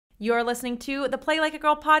You're listening to the Play Like a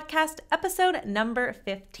Girl podcast, episode number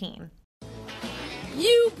 15.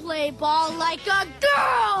 You play ball like a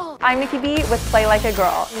girl! I'm Nikki B with Play Like a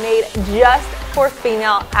Girl, made just for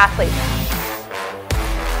female athletes.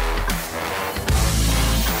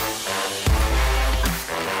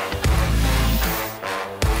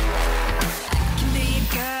 I can be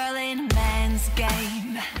a girl in a man's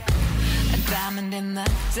game, a diamond in the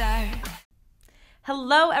dirt.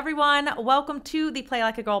 Hello, everyone. Welcome to the Play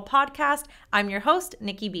Like a Girl podcast. I'm your host,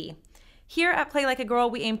 Nikki B. Here at Play Like a Girl,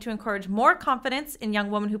 we aim to encourage more confidence in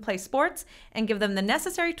young women who play sports and give them the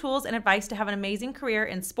necessary tools and advice to have an amazing career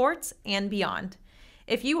in sports and beyond.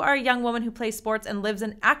 If you are a young woman who plays sports and lives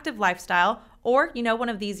an active lifestyle, or you know one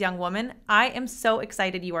of these young women, I am so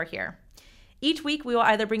excited you are here. Each week, we will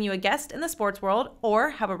either bring you a guest in the sports world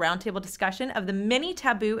or have a roundtable discussion of the many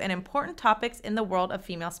taboo and important topics in the world of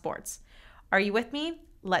female sports. Are you with me?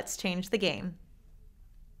 Let's change the game.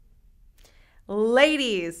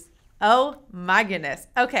 Ladies, oh my goodness.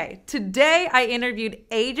 Okay, today I interviewed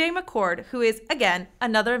AJ McCord, who is, again,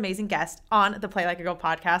 another amazing guest on the Play Like a Girl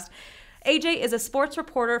podcast. AJ is a sports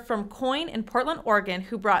reporter from KOIN in Portland, Oregon,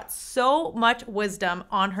 who brought so much wisdom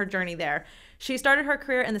on her journey there. She started her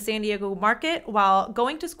career in the San Diego market while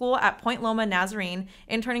going to school at Point Loma Nazarene,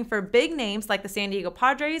 interning for big names like the San Diego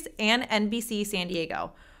Padres and NBC San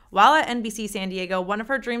Diego. While at NBC San Diego, one of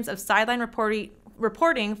her dreams of sideline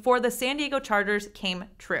reporting for the San Diego Chargers came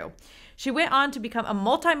true. She went on to become a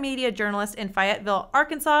multimedia journalist in Fayetteville,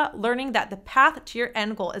 Arkansas, learning that the path to your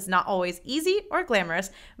end goal is not always easy or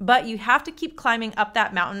glamorous, but you have to keep climbing up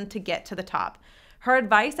that mountain to get to the top. Her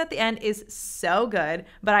advice at the end is so good,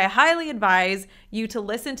 but I highly advise you to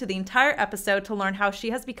listen to the entire episode to learn how she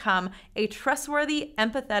has become a trustworthy,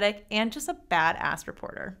 empathetic, and just a badass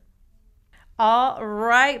reporter. All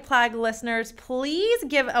right, Plag listeners, please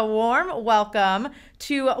give a warm welcome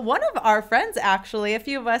to one of our friends, actually. A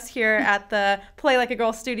few of us here at the Play Like a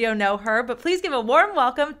Girl studio know her, but please give a warm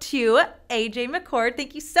welcome to AJ McCord.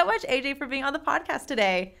 Thank you so much, AJ, for being on the podcast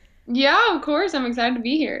today. Yeah, of course. I'm excited to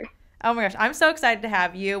be here. Oh my gosh, I'm so excited to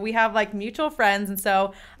have you. We have like mutual friends, and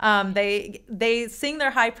so they sing their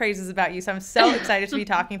high praises about you. So I'm so excited to be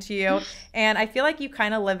talking to you. And I feel like you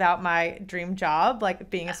kind of live out my dream job, like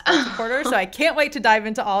being a sports reporter. So I can't wait to dive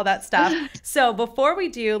into all that stuff. So before we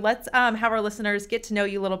do, let's have our listeners get to know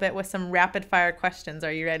you a little bit with some rapid fire questions.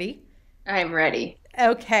 Are you ready? I'm ready.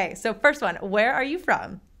 Okay, so first one, where are you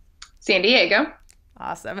from? San Diego.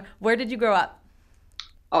 Awesome. Where did you grow up?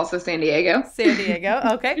 Also San Diego. San Diego,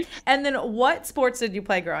 okay. And then what sports did you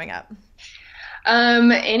play growing up?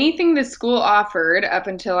 Anything the school offered up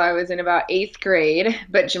until I was in about 8th grade,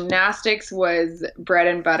 but gymnastics was bread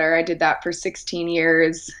and butter. I did that for 16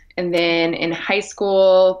 years. And then in high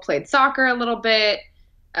school, played soccer a little bit,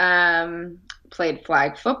 played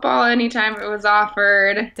flag football anytime it was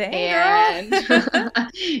offered. Dang,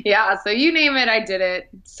 and yeah, so you name it, I did it.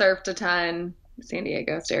 Surfed a ton. San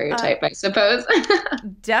Diego stereotype, I suppose.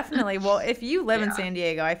 Definitely. Well, if you live in San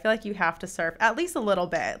Diego, I feel like you have to surf at least a little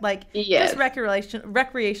bit, like just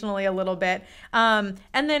recreationally a little bit.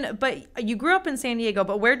 But you grew up in San Diego,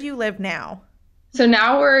 but where do you live now? So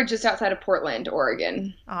now we're just outside of Portland,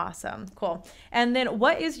 Oregon. Awesome. Cool. And then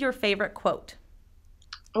what is your favorite quote?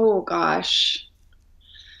 Oh, gosh.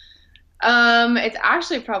 It's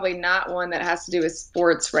actually probably not one that has to do with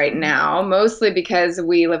sports right now, mostly because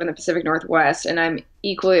we live in the Pacific Northwest and I'm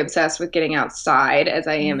equally obsessed with getting outside as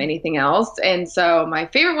I am anything else. And so my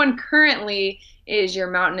favorite one currently is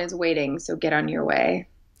 "Your mountain is waiting, so get on your way."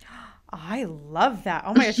 I love that.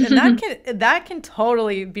 Oh my gosh. And that can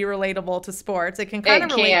totally be relatable to sports. It can kind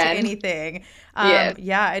of relate to anything. Yes.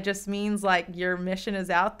 Yeah, it just means like your mission is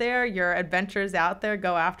out there, your adventure is out there,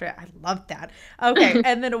 go after it. I love that. Okay.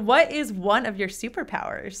 And then what is one of your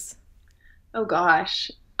superpowers? Oh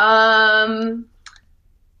gosh.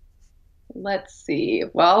 Let's see.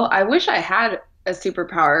 Well, I wish I had a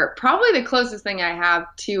superpower. Probably the closest thing I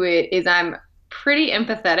have to it is I'm pretty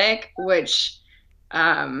empathetic, which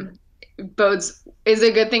is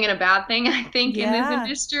a good thing and a bad thing, I think, in this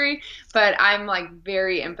industry. But I'm like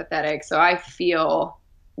very empathetic, so I feel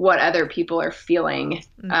what other people are feeling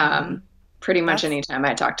pretty much anytime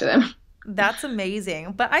I talk to them. That's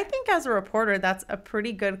amazing. But I think as a reporter, that's a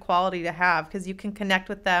pretty good quality to have because you can connect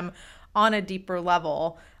with them on a deeper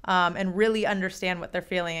level and really understand what they're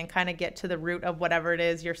feeling and kind of get to the root of whatever it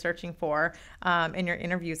is you're searching for in your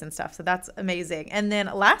interviews and stuff. So that's amazing. And then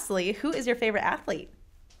lastly, who is your favorite athlete?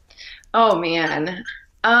 Oh, man.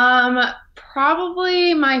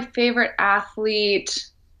 Probably my favorite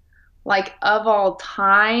athlete, like, of all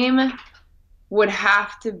time. would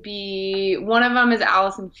have to be, one of them is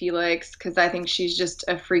Allison Felix, because I think she's just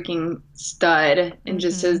a freaking stud and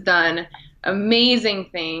just has done amazing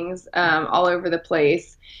things all over the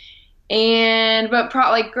place. But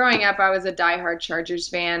like growing up, I was a diehard Chargers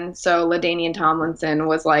fan, so LaDainian Tomlinson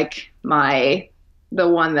was like the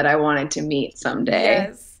one that I wanted to meet someday.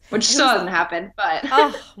 Yes. Which still hasn't happened, but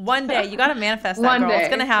one day you got to manifest that, one girl. day. It's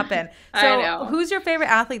gonna happen. So, I know. Who's your favorite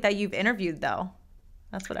athlete that you've interviewed, though?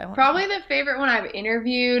 That's what I want. Probably the favorite one I've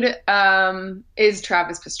interviewed is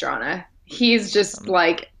Travis Pastrana. He's just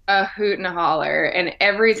like a hoot and a holler, and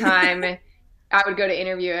every time I would go to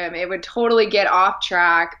interview him, it would totally get off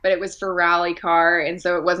track, but it was for rally car, and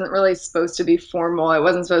so it wasn't really supposed to be formal. It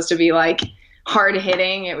wasn't supposed to be like hard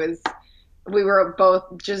hitting. We were both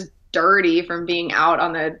just dirty from being out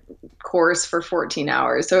on the course for 14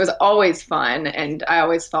 hours. So it was always fun, and I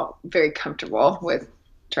always felt very comfortable with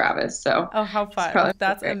Travis. So how fun.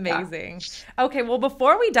 That's amazing. Okay, well,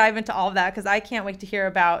 before we dive into all of that, because I can't wait to hear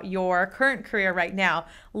about your current career right now,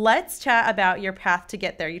 let's chat about your path to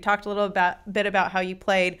get there. You talked a little bit about how you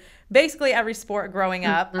played basically every sport growing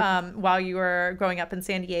up while you were growing up in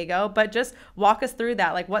San Diego, but just walk us through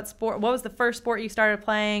that. Like what was the first sport you started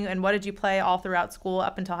playing, and what did you play all throughout school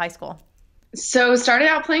up until high school? So started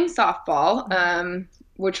out playing softball,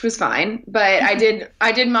 which was fine, but I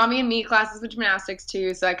did mommy and me classes with gymnastics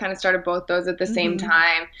too. So I kind of started both those at the same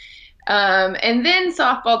time. And then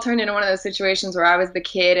softball turned into one of those situations where I was the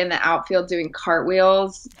kid in the outfield doing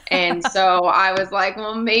cartwheels. And so I was like,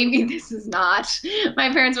 well, maybe this is not.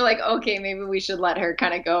 My parents were like, okay, maybe we should let her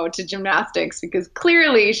kind of go to gymnastics because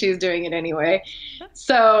clearly she's doing it anyway.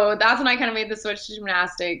 So that's when I kind of made the switch to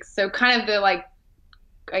gymnastics. So kind of the like,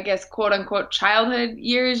 I guess, quote unquote childhood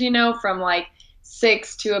years, from like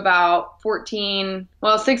 6 to about 14.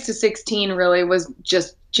 Well, 6 to 16 really was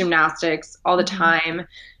just gymnastics all the time.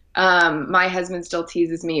 My husband still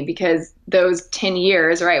teases me because those 10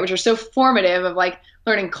 years, right, which are so formative of like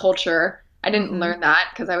learning culture, I didn't learn that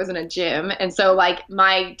because I was in a gym. And so like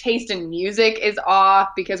my taste in music is off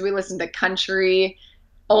because we listened to country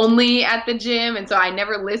only at the gym. And so I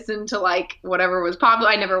never listened to like whatever was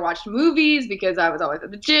popular. I never watched movies because I was always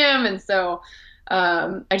at the gym. And so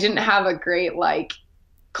I didn't have a great like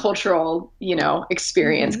cultural,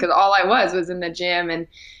 experience because all I was in the gym, and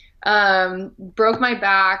broke my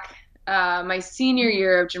back my senior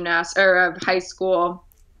year of high school.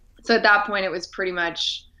 So at that point, it was pretty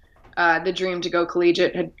much the dream to go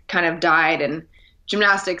collegiate had kind of died, and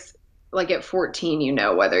gymnastics, like at 14,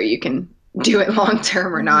 whether you can do it long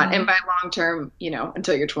term or not. And by long term,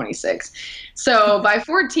 until you're 26. So by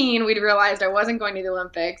 14, we'd realized I wasn't going to the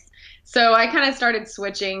Olympics. So I kind of started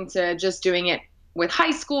switching to just doing it with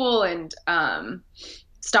high school, and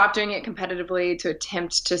stopped doing it competitively to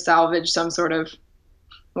attempt to salvage some sort of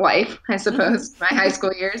life, I suppose, my high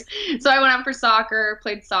school years. So I went out for soccer,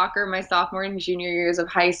 played soccer my sophomore and junior years of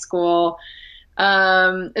high school,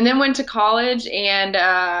 and then went to college and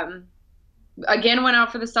again went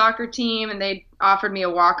out for the soccer team, and they offered me a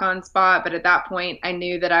walk-on spot. But at that point, I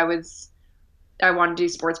knew that I wanted to do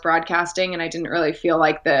sports broadcasting, and I didn't really feel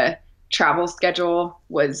like the travel schedule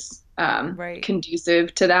was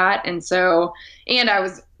conducive to that. And so, and I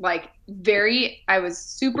was like I was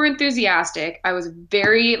super enthusiastic. I was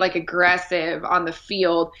very like aggressive on the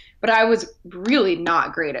field, but I was really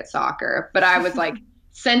not great at soccer. But I was like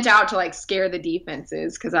sent out to like scare the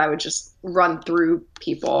defenses because I would just run through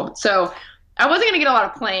people. So I wasn't going to get a lot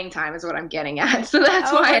of playing time is what I'm getting at. So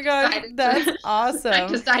that's why awesome. I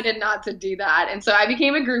decided not to do that. And so I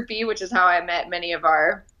became a groupie, which is how I met many of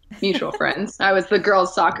our mutual friends. I was the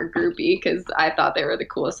girls' soccer groupie because I thought they were the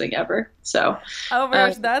coolest thing ever. So, oh my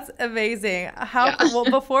gosh, that's amazing. Well,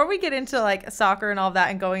 before we get into like soccer and all that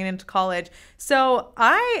and going into college, so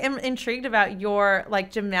I am intrigued about your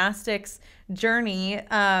like gymnastics journey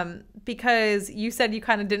because you said you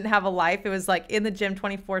kind of didn't have a life. It was like in the gym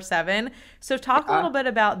 24/7. So talk a little bit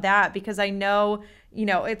about that, because I know,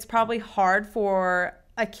 it's probably hard for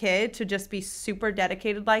a kid to just be super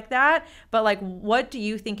dedicated like that, but like what do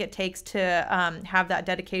you think it takes to have that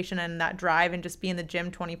dedication and that drive and just be in the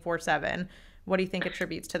gym 24/7? What do you think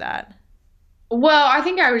attributes to that? Well, I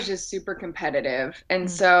think I was just super competitive,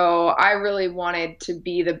 and so I really wanted to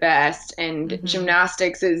be the best, and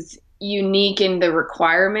gymnastics is unique in the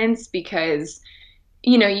requirements because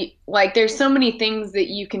like there's so many things that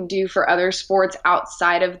you can do for other sports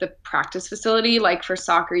outside of the practice facility. Like for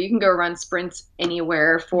soccer, you can go run sprints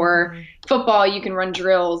anywhere. For football, you can run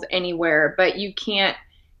drills anywhere, but you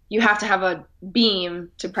have to have a beam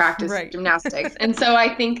to practice gymnastics. And so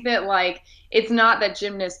I think that like, it's not that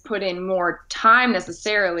gymnasts put in more time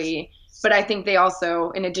necessarily, but I think they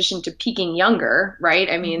also, in addition to peaking younger, right?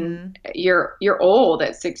 I mean, you're old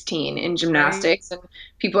at 16 in gymnastics, and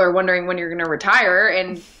people are wondering when you're going to retire,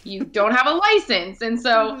 and you don't have a license. And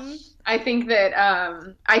so I think that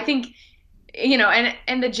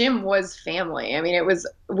and the gym was family. I mean,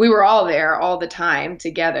 we were all there all the time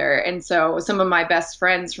together. And so some of my best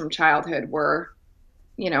friends from childhood were,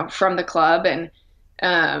 from the club. And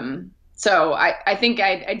so I think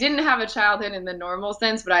I didn't have a childhood in the normal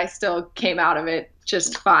sense, but I still came out of it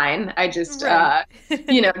just fine. I just, I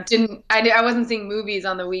wasn't seeing movies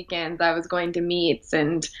on the weekends. I was going to meets,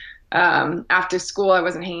 and after school, I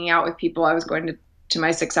wasn't hanging out with people. I was going to my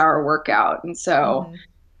 6-hour workout. And so,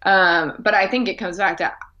 but I think it comes back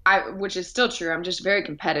to, which is still true. I'm just very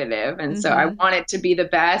competitive. And so I wanted to be the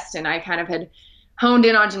best. And I kind of had honed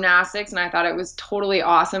in on gymnastics, and I thought it was totally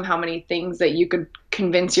awesome how many things that you could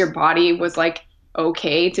convince your body was like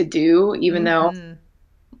okay to do, even though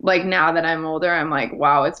like now that I'm older, I'm like,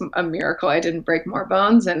 wow, it's a miracle I didn't break more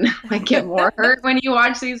bones and like get more hurt when you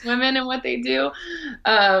watch these women and what they do.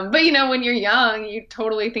 But when you're young, you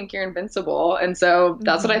totally think you're invincible. And so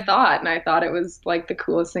that's what I thought. And I thought it was like the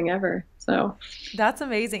coolest thing ever. So that's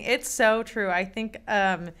amazing. It's so true. I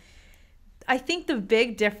think the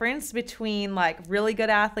big difference between like really good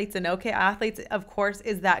athletes and okay athletes, of course,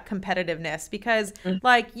 is that competitiveness, because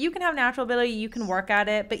like you can have natural ability, you can work at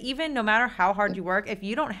it, but even no matter how hard you work, if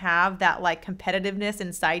you don't have that like competitiveness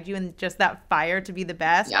inside you and just that fire to be the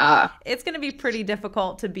best, it's going to be pretty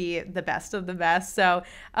difficult to be the best of the best. So,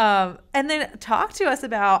 and then talk to us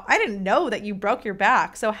about, I didn't know that you broke your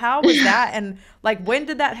back. So how was that? And like, when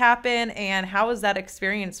did that happen? And how was that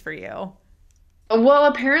experience for you? Well,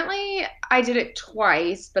 apparently I did it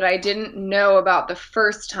twice, but I didn't know about the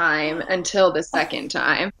first time until the second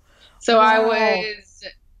time. So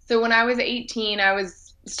so when I was 18, I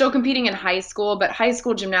was still competing in high school, but high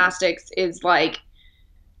school gymnastics is like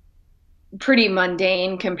pretty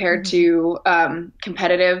mundane compared to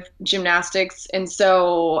competitive gymnastics. And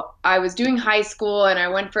so I was doing high school, and I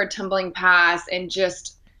went for a tumbling pass, and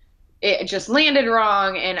it just landed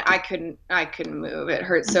wrong, and I couldn't move. It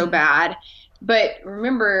hurt so bad. But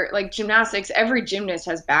remember, like gymnastics, every gymnast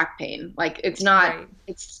has back pain. Like it's not,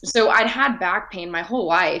 so I'd had back pain my whole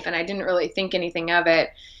life, and I didn't really think anything of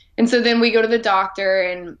it. And so then we go to the doctor,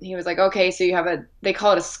 and he was like, okay, so you have they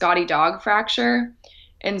call it a Scotty dog fracture.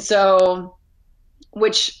 And so,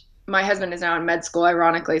 which my husband is now in med school,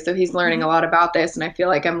 ironically, so he's learning a lot about this, and I feel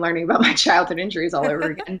like I'm learning about my childhood injuries all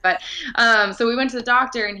over again. But so we went to the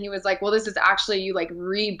doctor, and he was like, well, this is actually, you like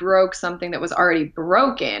re-broke something that was already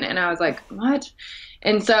broken. And I was like, what?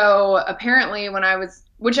 And so apparently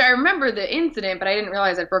which I remember the incident, but I didn't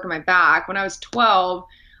realize I'd broken my back. When I was 12,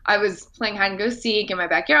 I was playing hide and go seek in my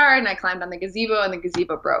backyard, and I climbed on the gazebo, and the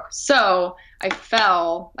gazebo broke. So I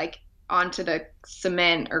fell like onto the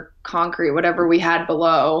cement or concrete, whatever we had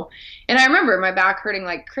below. And I remember my back hurting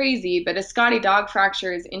like crazy. But a Scotty dog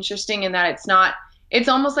fracture is interesting in that it's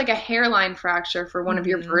almost like a hairline fracture for one of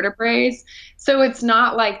your vertebrae. So it's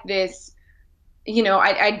not like this,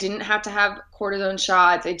 I didn't have to have cortisone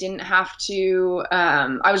shots. I didn't have to,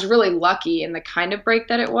 I was really lucky in the kind of break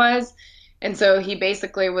that it was. And so he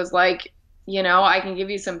basically was like, I can give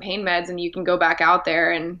you some pain meds, and you can go back out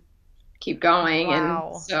there and keep going.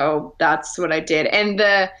 Wow. And so that's what I did. And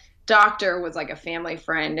the doctor was like a family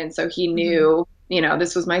friend, and so he knew,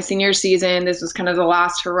 this was my senior season. This was kind of the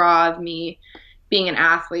last hurrah of me being an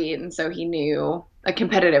athlete. And so he knew, a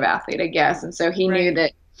competitive athlete, I guess. And so he knew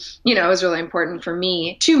that, it was really important for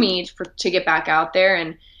me to get back out there,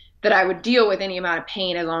 and that I would deal with any amount of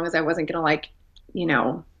pain as long as I wasn't going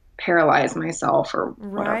to paralyze myself or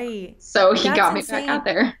whatever. Right. So he got me back out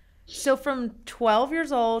there. So from 12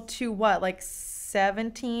 years old to what, like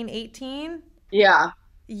 17, 18? Yeah.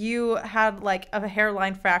 You had like a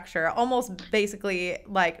hairline fracture, almost basically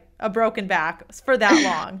like a broken back for that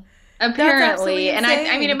long. Apparently. And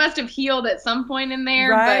I mean, it must have healed at some point in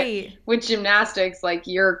there. Right. But with gymnastics, like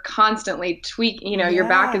you're constantly tweaking, your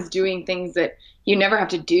back is doing things that you never have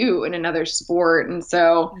to do in another sport. And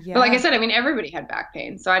so, but like I said, I mean, everybody had back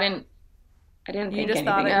pain. So I didn't think anything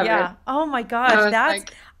of it. Oh my gosh.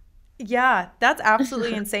 That's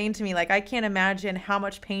absolutely insane to me. Like, I can't imagine how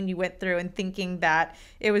much pain you went through and thinking that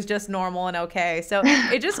it was just normal and okay. So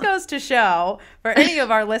it just goes to show for any of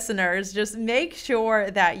our listeners, just make sure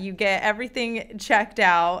that you get everything checked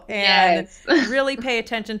out and really pay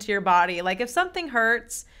attention to your body. Like if something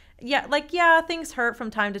hurts, things hurt from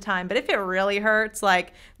time to time, but if it really hurts,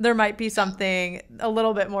 like there might be something a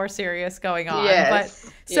little bit more serious going on.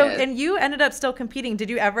 And you ended up still competing. Did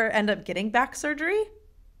you ever end up getting back surgery?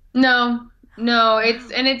 No,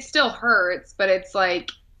 it still hurts, but it's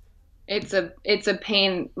like, it's a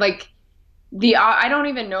pain. Like I don't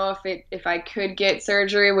even know if I could get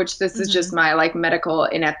surgery, which this is just my like medical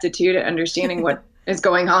ineptitude at understanding what is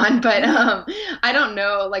going on. But I don't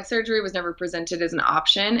know. Like surgery was never presented as an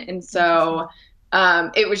option, and so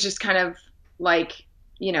it was just kind of like,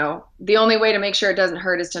 you know, the only way to make sure it doesn't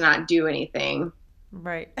hurt is to not do anything.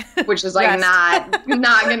 Right. Which is like not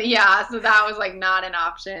gonna, yeah. So that was like not an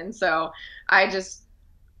option. So I just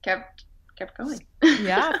kept going.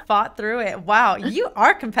 Yeah, fought through it. Wow, you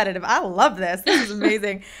are competitive. I love this. This is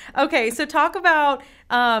amazing. Okay, so talk about,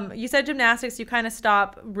 you said gymnastics, you kind of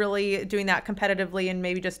stop really doing that competitively and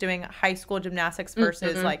maybe just doing high school gymnastics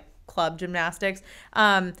versus like club gymnastics.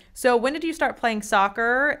 So when did you start playing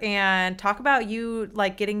soccer, and talk about you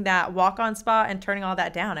like getting that walk-on spot and turning all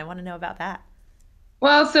that down? I want to know about that.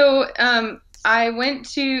 Well, so I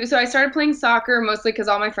started playing soccer mostly because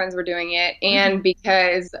all my friends were doing it, and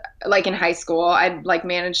because like in high school I'd like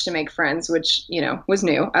managed to make friends, which, you know, was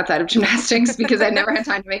new outside of gymnastics because I'd never had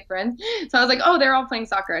time to make friends. So I was like, oh, they're all playing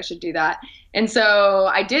soccer, I should do that. And so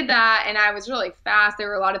I did that, and I was really fast. There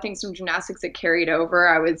were a lot of things from gymnastics that carried over.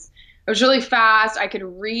 I was really fast. I could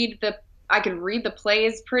read the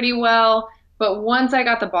plays pretty well, but once I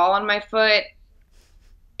got the ball on my foot,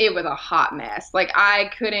 it was a hot mess. Like I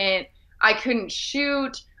couldn't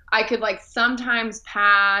shoot. I could like sometimes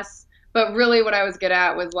pass, but really what I was good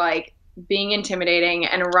at was like being intimidating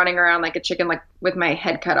and running around like a chicken, like with my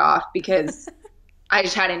head cut off, because I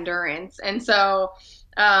just had endurance. And so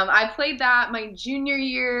I played that my junior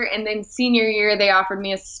year, and then senior year they offered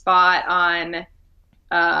me a spot on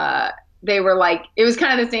they were like, it was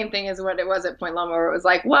kind of the same thing as what it was at Point Loma, where it was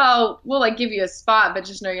like, well, we'll like give you a spot, but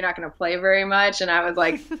just know you're not going to play very much. And I was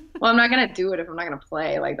like, well, I'm not going to do it if I'm not going to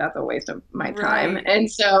play. Like that's a waste of my time. Right.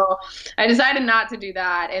 And so I decided not to do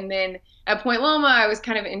that. And then at Point Loma, I was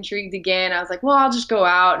kind of intrigued again. I was like, well, I'll just go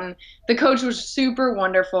out. And the coach was super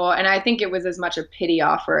wonderful. And I think it was as much a pity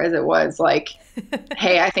offer as it was like,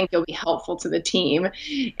 hey, I think you'll be helpful to the team.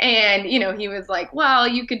 And, you know, he was like, well,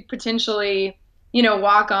 you could potentially, you know,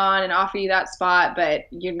 walk on and offer you that spot, but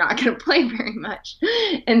you're not going to play very much.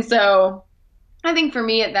 And so I think for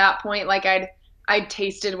me at that point, like I'd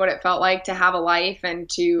tasted what it felt like to have a life and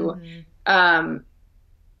to,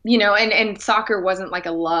 you know, and soccer wasn't like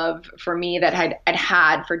a love for me that I'd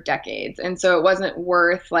had for decades. And so it wasn't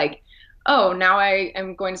worth like, oh, now I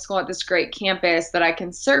am going to school at this great campus that I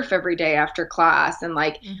can surf every day after class. And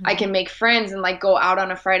like, I can make friends and like go out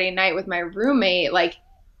on a Friday night with my roommate. Like,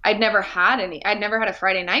 I'd never had a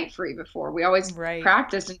Friday night free before. We always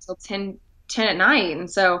practiced until 10 at night. And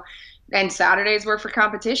so, and Saturdays were for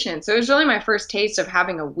competition. So it was really my first taste of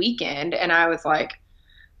having a weekend. And I was like,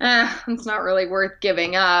 it's not really worth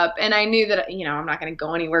giving up. And I knew that, you know, I'm not going to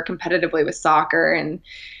go anywhere competitively with soccer, and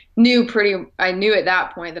I knew at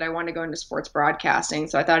that point that I wanted to go into sports broadcasting.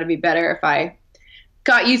 So I thought it'd be better if I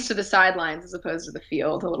got used to the sidelines as opposed to the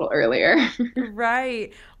field a little earlier.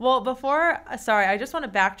 Right. Well, sorry, I just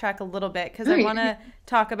want to backtrack a little bit because I want to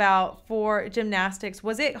talk about for gymnastics.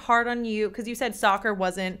 Was it hard on you? Because you said soccer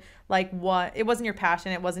wasn't like it wasn't your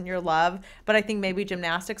passion, it wasn't your love, but I think maybe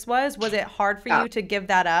gymnastics was. Was it hard for you to give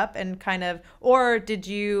that up and kind of, or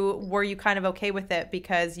were you kind of okay with it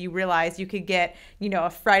because you realized you could get, you know, a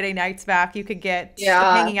Friday nights back, you could get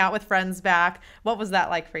hanging out with friends back? What was that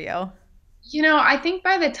like for you? You know, I think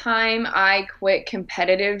by the time I quit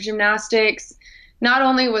competitive gymnastics, not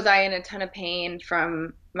only was I in a ton of pain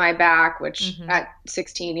from my back, which at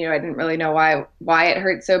 16, you know, I didn't really know why it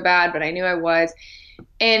hurt so bad, but I knew I was.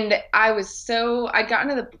 And I'd gotten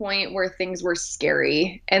to the point where things were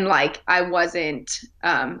scary, and like I wasn't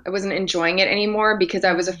enjoying it anymore because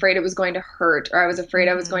I was afraid it was going to hurt, or I was afraid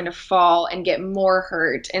I was going to fall and get more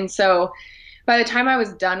hurt. And so by the time I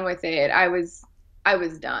was done with it, I was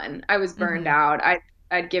done. I was burned out.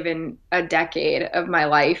 I'd given a decade of my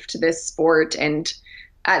life to this sport, and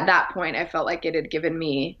at that point I felt like it had given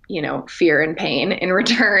me, you know, fear and pain in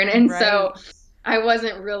return. And so I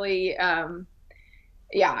wasn't really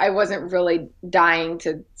I wasn't really dying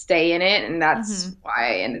to stay in it, and that's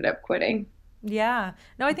why I ended up quitting. Yeah.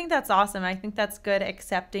 No, I think that's awesome. I think that's good,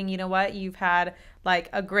 accepting, you know what, you've had like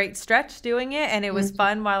a great stretch doing it and it was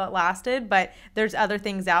fun while it lasted, but there's other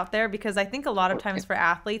things out there, because I think a lot of times for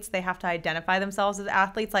athletes, they have to identify themselves as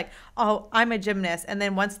athletes, like, oh, I'm a gymnast. And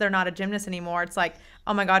then once they're not a gymnast anymore, it's like,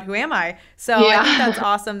 oh my God, who am I? So I think that's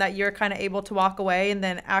awesome that you're kind of able to walk away and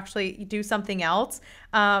then actually do something else.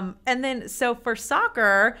 And then, so for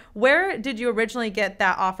soccer, where did you originally get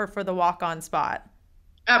that offer for the walk-on spot?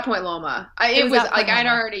 At Point Loma. It was like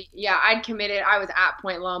I'd committed. I was at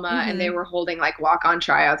Point Loma and they were holding like walk-on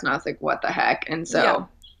tryouts, and I was like, what the heck? And so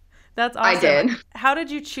That's awesome. I did. How did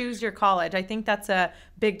you choose your college? I think that's a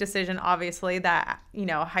big decision, obviously, that,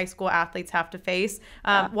 high school athletes have to face.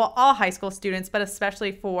 Well, all high school students, but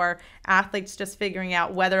especially for athletes just figuring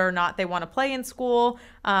out whether or not they want to play in school.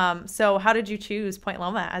 So how did you choose Point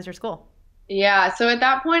Loma as your school? Yeah, so at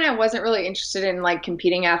that point, I wasn't really interested in like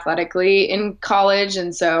competing athletically in college.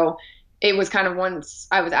 And so it was kind of once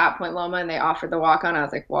I was at Point Loma and they offered the walk-on, I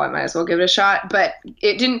was like, well, I might as well give it a shot. But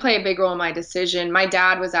it didn't play a big role in my decision. My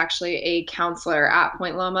dad was actually a counselor at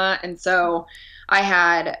Point Loma. And so I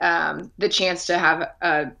had the chance to have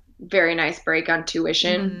a very nice break on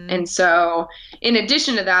tuition. And so in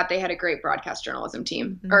addition to that, they had a great broadcast journalism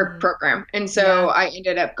team or program. And so I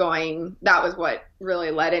ended up going, that was what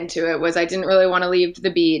really led into it, was I didn't really want to leave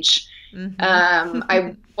the beach.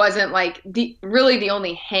 I wasn't like the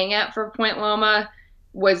only hang up for Point Loma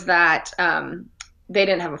was that they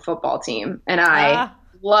didn't have a football team, and I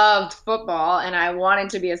loved football and I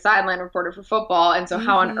wanted to be a sideline reporter for football. And so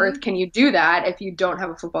how on earth can you do that if you don't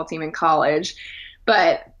have a football team in college?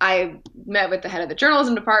 But I met with the head of the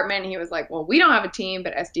journalism department. And he was like, well, we don't have a team,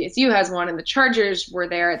 but SDSU has one, and the Chargers were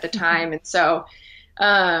there at the time. And so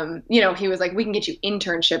he was like, we can get you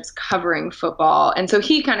internships covering football. And so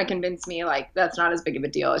he kind of convinced me like, that's not as big of a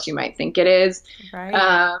deal as you might think it is.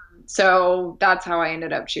 Right. So that's how I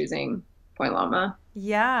ended up choosing Point Loma.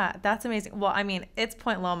 Yeah, that's amazing. Well, I mean, it's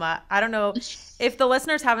Point Loma. I don't know if the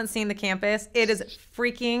listeners haven't seen the campus. It is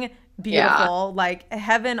freaking beautiful, like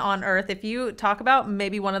heaven on earth. If you talk about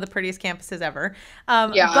maybe one of the prettiest campuses ever.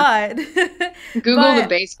 But Google the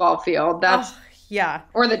baseball field. That's yeah.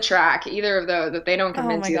 Or the track, either of those. If they don't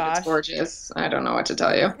convince you that it's gorgeous, I don't know what to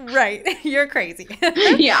tell you. Right. You're crazy.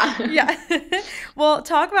 Yeah. Yeah. Well,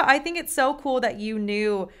 I think it's so cool that you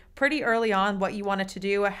knew pretty early on what you wanted to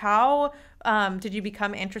do. How did you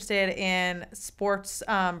become interested in sports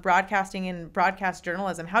broadcasting and broadcast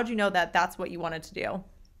journalism? How did you know that that's what you wanted to do?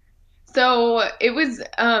 So it was,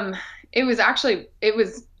 I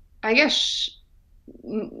guess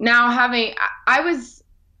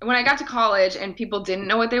when I got to college and people didn't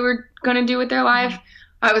know what they were going to do with their life,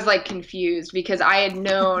 I was like confused because I had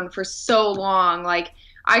known for so long, like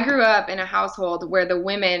I grew up in a household where the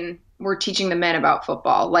women were teaching the men about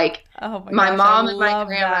football. Like my mom and my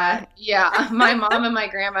grandma. Yeah. My mom and my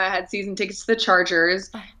grandma had season tickets to the Chargers.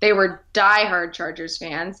 They were diehard Chargers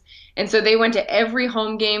fans. And so they went to every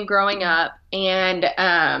home game growing up. And,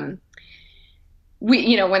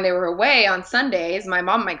 when they were away on Sundays, my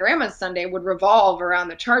mom and my grandma's Sunday would revolve around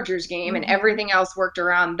the Chargers game and everything else worked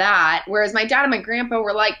around that. Whereas my dad and my grandpa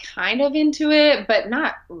were like kind of into it, but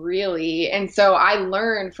not really. And so I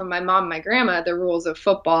learned from my mom and my grandma the rules of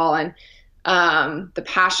football and the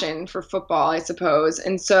passion for football, I suppose.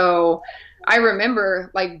 And so I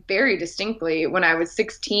remember like very distinctly when I was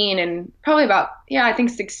 16 and probably about, I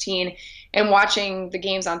think 16, and watching the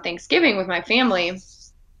games on Thanksgiving with my family.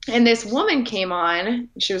 And this woman came on.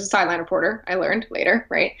 She was a sideline reporter, I learned later,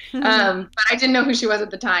 right? But I didn't know who she was at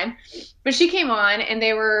the time. But she came on, and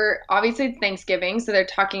they were obviously Thanksgiving, so they're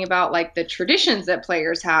talking about like the traditions that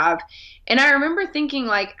players have. And I remember thinking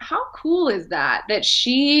like, how cool is that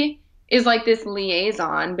she is like this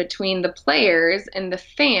liaison between the players and the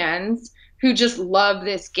fans who just love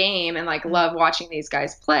this game and like love watching these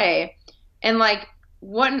guys play. And like,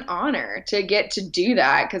 what an honor to get to do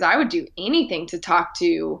that, because I would do anything to talk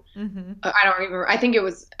to I don't remember. I think it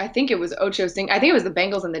was Ocho Cinco. I think it was the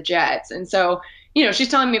Bengals and the Jets. And so, she's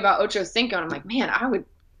telling me about Ocho Cinco, and I'm like, man,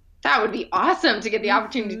 that would be awesome to get the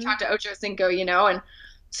opportunity to talk to Ocho Cinco, And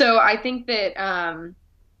so I think that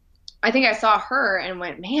I think I saw her and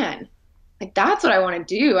went, man, like that's what I want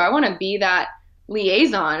to do. I want to be that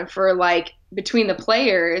liaison for like between the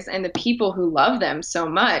players and the people who love them so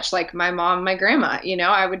much, like my mom, my grandma.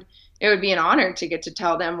 It would be an honor to get to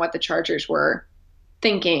tell them what the Chargers were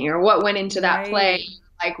thinking or what went into that play,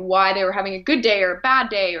 like why they were having a good day or a bad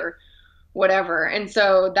day or whatever. And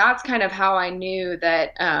so that's kind of how I knew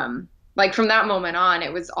that, like from that moment on,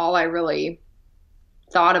 it was all I really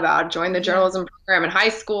thought about. Joined the journalism program in high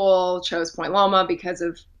school, chose Point Loma because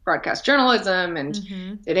of broadcast journalism, and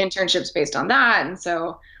did internships based on that. And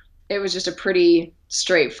so it was just a pretty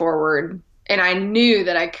straightforward, and I knew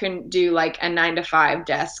that I couldn't do like a 9-to-5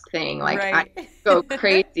 desk thing. Like I go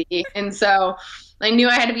crazy. And so I knew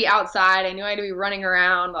I had to be outside. I knew I had to be running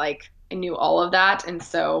around. Like I knew all of that. And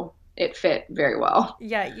so it fit very well.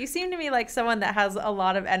 Yeah, you seem to me like someone that has a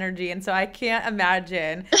lot of energy, and so I can't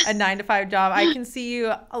imagine a 9 to 5 job. I can see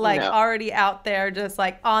you like already out there, just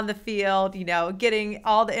like on the field, you know, getting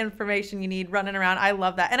all the information you need, running around. I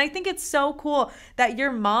love that. And I think it's so cool that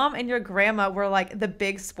your mom and your grandma were like the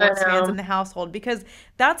big sports fans in the household, because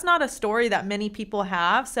that's not a story that many people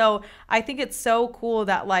have. So I think it's so cool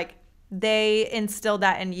that like they instilled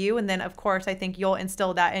that in you, and then of course I think you'll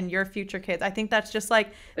instill that in your future kids. I think that's just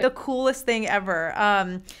like the coolest thing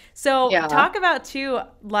ever. So talk about too,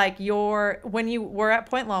 like when you were at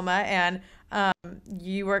Point Loma and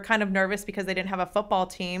you were kind of nervous because they didn't have a football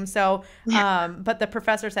team. So, but the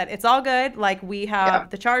professor said, it's all good. Like we have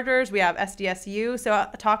the Chargers, we have SDSU. So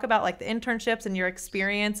talk about like the internships and your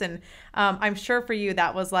experience. And I'm sure for you,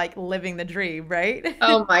 that was like living the dream, right?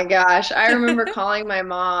 Oh my gosh. I remember calling my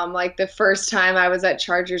mom like the first time I was at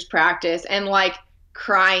Chargers practice and like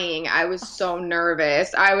crying. I was so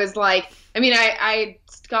nervous. I was like, I mean, I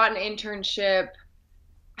got an internship,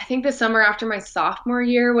 I think the summer after my sophomore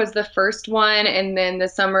year was the first one. And then the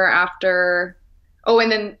summer after,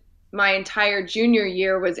 and then my entire junior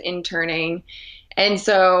year was interning. And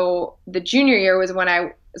so the junior year was when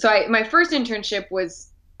my first internship was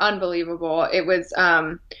unbelievable. It was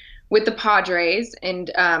with the Padres, and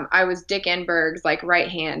I was Dick Enberg's like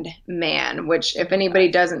right-hand man, which if anybody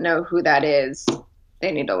doesn't know who that is,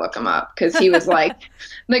 they need to look him up, because he was like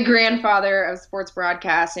the grandfather of sports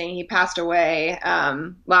broadcasting. He passed away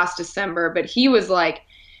last December, but he was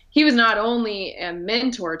not only a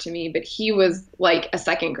mentor to me, but he was like a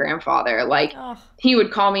second grandfather. Like he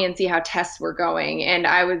would call me and see how tests were going. And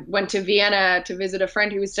I went to Vienna to visit a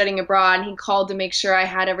friend who was studying abroad, and he called to make sure I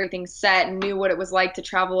had everything set and knew what it was like to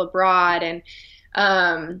travel abroad. And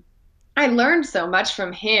I learned so much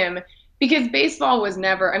from him, because baseball was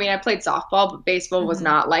never, I mean, I played softball, but baseball was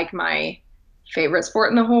not like my favorite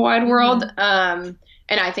sport in the whole wide world. And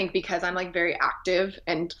I think because I'm like very active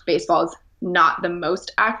and baseball is not the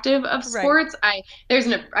most active of sports,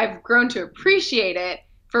 I've grown to appreciate it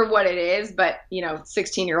for what it is. But,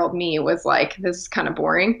 16-year-old me was like, this is kind of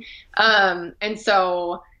boring. And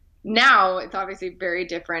so now it's obviously very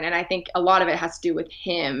different. And I think a lot of it has to do with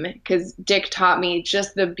him, because Dick taught me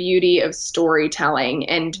just the beauty of storytelling,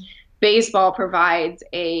 and baseball provides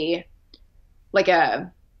a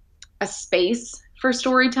space for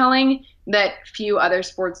storytelling that few other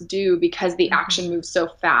sports do, because the action moves so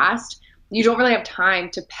fast. You don't really have time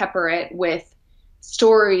to pepper it with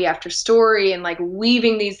story after story and like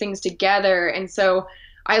weaving these things together. And so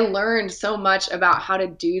I learned so much about how to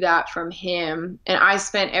do that from him. And I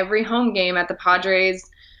spent every home game at the Padres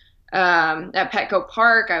at Petco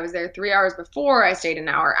Park. I was there 3 hours before. I stayed an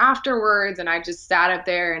hour afterwards, and I just sat up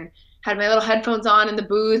there and had my little headphones on in the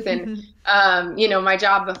booth. And, my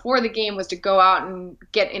job before the game was to go out and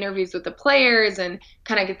get interviews with the players and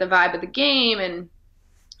kind of get the vibe of the game. And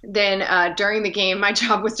then during the game, my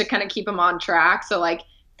job was to kind of keep them on track. So like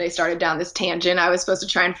they started down this tangent, I was supposed to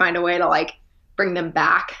try and find a way to like bring them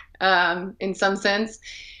back in some sense.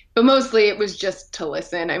 But mostly it was just to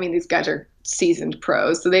listen. I mean, these guys are seasoned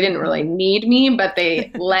pros, so they didn't really need me, but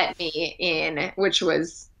they let me in, which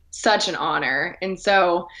was such an honor. And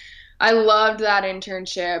so I loved that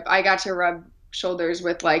internship. I got to rub shoulders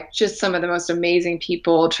with like just some of the most amazing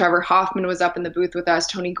people. Trevor Hoffman was up in the booth with us.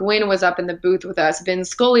 Tony Gwynn was up in the booth with us. Vin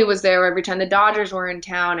Scully was there every time the Dodgers were in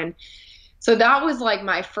town. And so that was like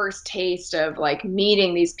my first taste of like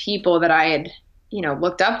meeting these people that I had,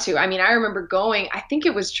 looked up to. I mean, I remember I think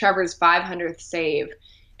it was Trevor's 500th save.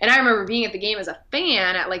 And I remember being at the game as a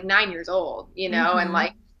fan at like 9 years old, and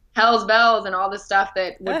like Hell's Bells and all the stuff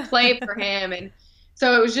that would play for him. And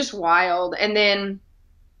so it was just wild. And then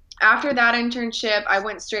after that internship, I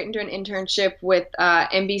went straight into an internship with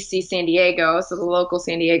NBC San Diego, so the local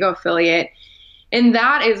San Diego affiliate. And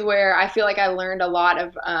that is where I feel like I learned a lot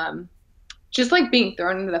of just like being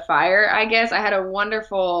thrown into the fire, I guess. I had a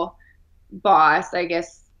wonderful boss, I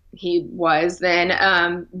guess he was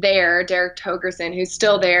then there, Derek Togerson, who's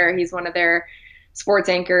still there. He's one of their sports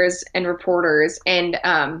anchors and reporters. And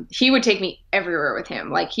he would take me everywhere with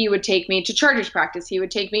him. Like he would take me to Chargers practice. He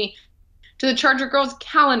would take me to the Charger girls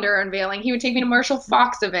calendar unveiling. He would take me to Marshall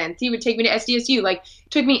Fox events. He would take me to SDSU, like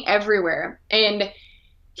took me everywhere. And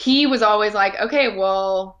he was always like, okay,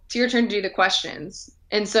 well, it's your turn to do the questions.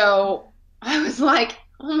 And so I was like,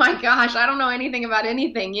 oh my gosh, I don't know anything about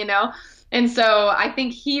anything, And so I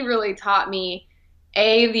think he really taught me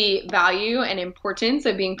the value and importance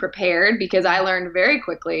of being prepared, because I learned very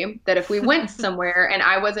quickly that if we went somewhere and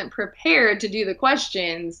I wasn't prepared to do the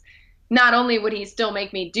questions, not only would he still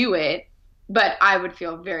make me do it, but I would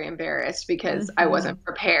feel very embarrassed because I wasn't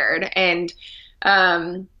prepared. And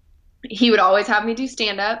he would always have me do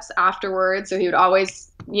stand-ups afterwards. So he would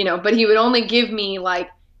always, but he would only give me like,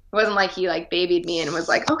 it wasn't like he like babied me and was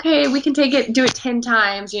like, okay, we can do it 10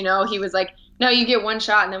 times. He was like, no, you get one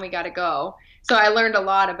shot and then we got to go. So I learned a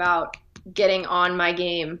lot about getting on my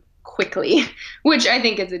game quickly, which I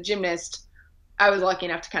think as a gymnast, I was lucky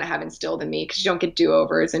enough to kind of have instilled in me, because you don't get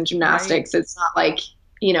do-overs in gymnastics. Right. It's not like,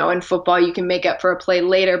 in football, you can make up for a play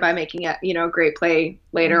later by making a great play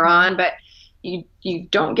later on, but you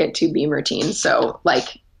don't get 2 beam routines. So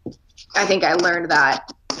like, I think I learned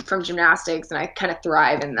that from gymnastics, and I kind of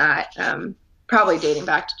thrive in that, probably dating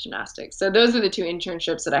back to gymnastics. So those are the 2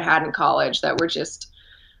 internships that I had in college that were just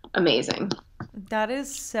amazing. That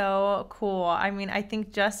is so cool. I mean, I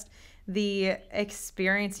think just the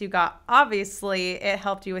experience you got, obviously it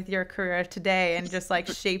helped you with your career today and just like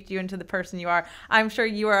shaped you into the person you are. I'm sure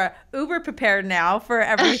you are uber prepared now for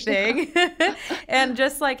everything. And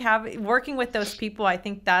just like working with those people, I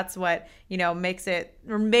think that's what,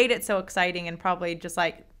 made it so exciting, and probably just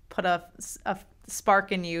like put a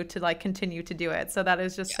spark in you to like continue to do it. So that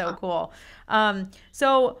is just so cool.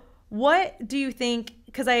 So what do you think,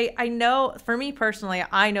 because I know for me personally,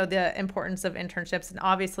 I know the importance of internships, and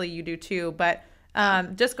obviously you do too, but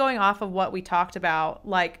just going off of what we talked about,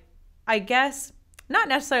 like, I guess not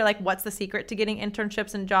necessarily like what's the secret to getting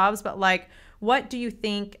internships and jobs, but like, what do you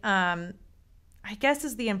think, I guess,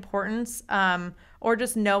 is the importance, or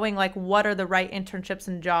just knowing like what are the right internships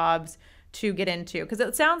and jobs to get into? Because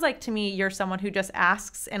it sounds like to me you're someone who just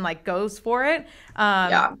asks and like goes for it.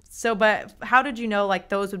 So, but how did you know like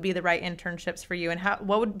those would be the right internships for you, and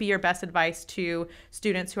what would be your best advice to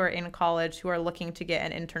students who are in college who are looking to get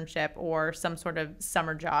an internship or some sort of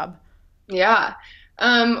summer job? Yeah.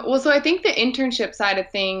 Well, so I think the internship side of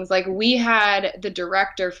things, like we had the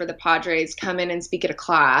director for the Padres come in and speak at a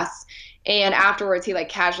class. And afterwards, he like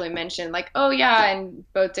casually mentioned like, oh yeah, and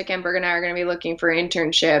both Dick Enberg and I are going to be looking for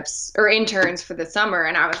internships or interns for the summer.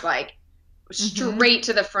 And I was like, straight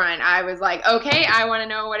to the front. I was like, okay, I want to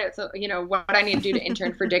know what I need to do to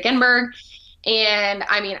intern for Dick Enberg. And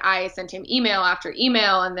I mean, I sent him email after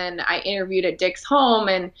email, and then I interviewed at Dick's home,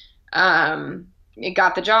 and it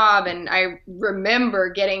got the job. And I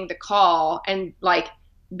remember getting the call and like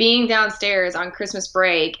being downstairs on Christmas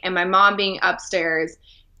break, and my mom being upstairs,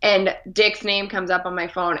 and Dick's name comes up on my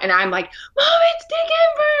phone, and I'm like, Mom, it's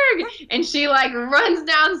Dick Enberg! And she like runs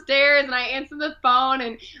downstairs, and I answer the phone,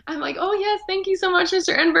 and I'm like, oh yes, thank you so much,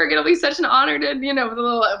 Mr. Enberg. It'll be such an honor to, with a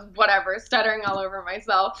little whatever, stuttering all over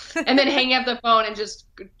myself, and then hang up the phone and just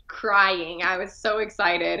crying. I was so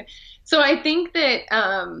excited. So I think that,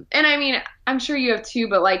 and I mean, I'm sure you have too,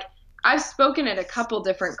 but like, I've spoken at a couple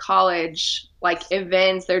different college like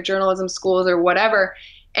events, their journalism schools or whatever,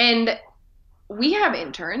 and we have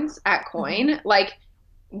interns at KOIN. Like,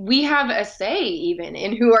 we have a say even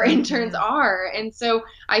in who our interns are. And so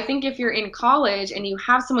I think if you're in college and you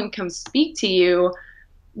have someone come speak to you,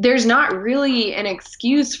 there's not really an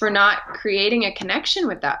excuse for not creating a connection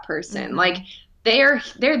with that person. Like, they're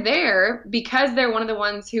there because they're one of the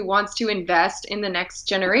ones who wants to invest in the next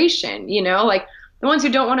generation. Like, the ones who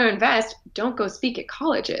don't want to invest don't go speak at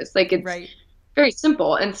colleges. Like, it's very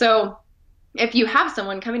simple. And so if you have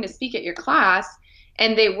someone coming to speak at your class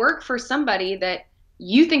and they work for somebody that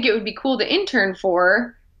you think it would be cool to intern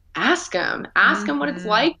for, ask them. Ask them what it's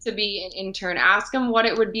like to be an intern. Ask them what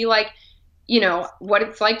it would be like, what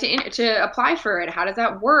it's like to apply for it. How does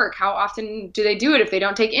that work? How often do they do it if they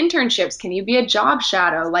don't take internships? Can you be a job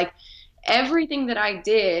shadow? Like, everything that I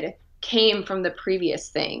did came from the previous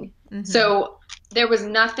thing. So there was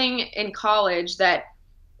nothing in college that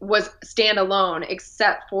was standalone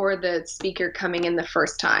except for the speaker coming in the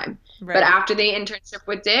first time. But after the internship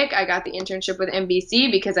with Dick, I got the internship with NBC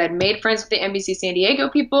because I'd made friends with the NBC San Diego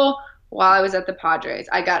people while I was at the Padres.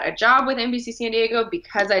 I got a job with NBC San Diego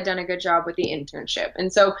because I'd done a good job with the internship.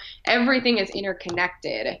 And so everything is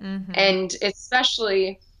interconnected. And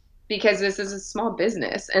especially because this is a small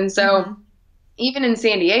business. And so even in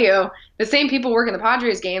San Diego, the same people working the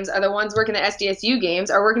Padres games are the ones working the SDSU games,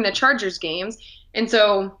 are working the Chargers games. And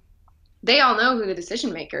so they all know who the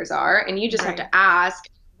decision makers are, and you just have to ask,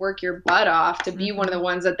 work your butt off to be one of the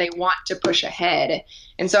ones that they want to push ahead.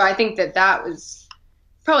 And so I think that was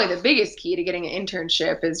probably the biggest key to getting an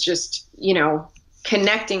internship, is just,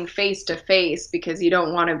 connecting face to face, because you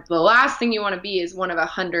don't want to, the last thing you want to be is one of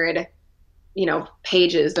 100,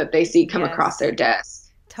 pages that they see come across their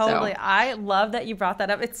desk. Totally. So. I love that you brought that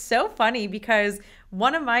up. It's so funny because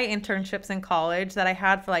one of my internships in college that I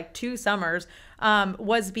had for like 2 summers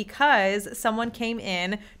was because someone came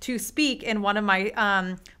in to speak in one of my,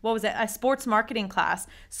 a sports marketing class.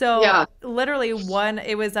 So literally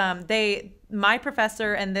it was, my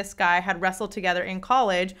professor and this guy had wrestled together in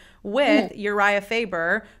college with Uriah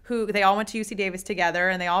Faber, who they all went to UC Davis together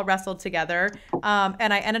and they all wrestled together.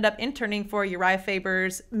 And I ended up interning for Uriah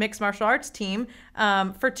Faber's mixed martial arts team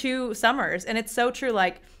for 2 summers. And it's so true.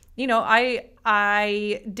 Like, you know,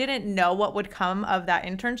 I didn't know what would come of that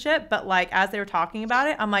internship, but like as they were talking about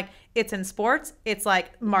it, I'm like, it's in sports, it's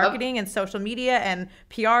like marketing and social media and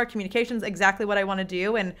PR communications, exactly what I want to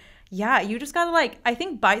do. And yeah, you just gotta like, I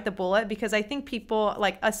think, bite the bullet, because I think people,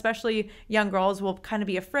 like especially young girls, will kind of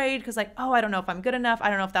be afraid because like, oh, I don't know if I'm good enough. I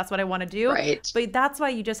don't know if that's what I want to do. Right. But that's why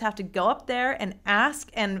you just have to go up there and ask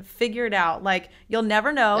and figure it out. Like, you'll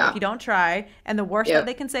never know if you don't try. And the worst that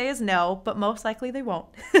they can say is no, but most likely they won't.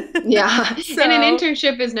 Yeah. So, and an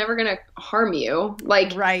internship is never going to harm you.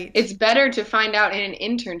 Like, right. It's better to find out in an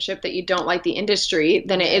internship that you don't like the industry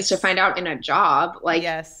than it is to find out in a job. Like,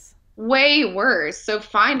 way worse. So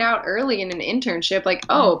find out early in an internship, like,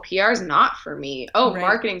 oh, PR is not for me. Oh,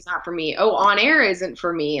 marketing's not for me. Oh, on air isn't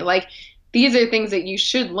for me. Like, these are things that you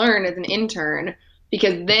should learn as an intern,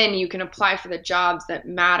 because then you can apply for the jobs that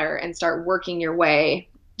matter and start working your way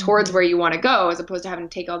towards where you want to go, as opposed to having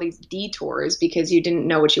to take all these detours because you didn't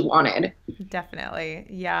know what you wanted. Definitely.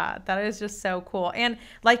 Yeah, that is just so cool. And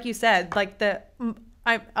like you said, like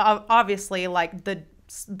obviously like the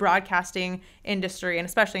broadcasting industry, and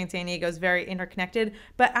especially in San Diego, is very interconnected,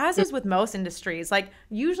 but as is with most industries, like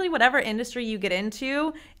usually whatever industry you get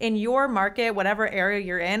into in your market, whatever area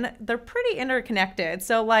you're in, they're pretty interconnected.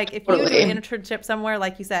 So like if you do an internship somewhere,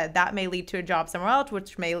 like you said, that may lead to a job somewhere else,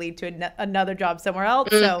 which may lead to another job somewhere else.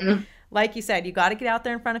 So like you said, you got to get out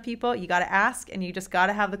there in front of people, you got to ask, and you just got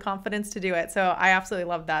to have the confidence to do it. So I absolutely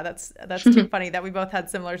love that. That's too funny that we both had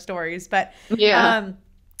similar stories. But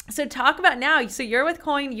so talk about now. So you're with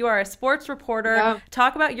KOIN. You are a sports reporter. Yeah.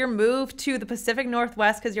 Talk about your move to the Pacific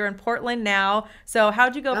Northwest, because you're in Portland now. So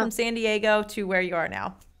how'd you go from San Diego to where you are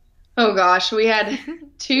now? Oh gosh, we had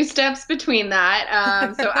 2 steps between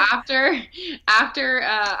that. So after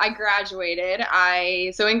I graduated,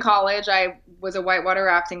 so in college I was a whitewater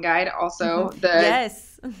rafting guide, also the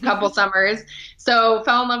couple summers. So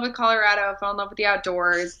fell in love with Colorado, fell in love with the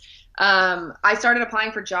outdoors. I started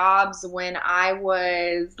applying for jobs when I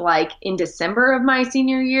was like in December of my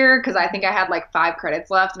senior year, because I think I had like 5 credits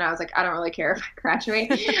left, and I was like, I don't really care if I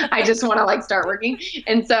graduate. I just want to like start working.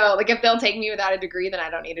 And so like if they'll take me without a degree, then I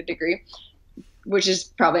don't need a degree, which is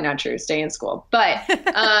probably not true. Stay in school. But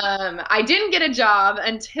I didn't get a job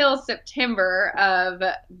until September of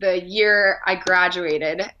the year I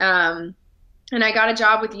graduated. And I got a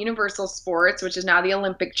job with Universal Sports, which is now the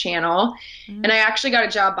Olympic Channel. And I actually got a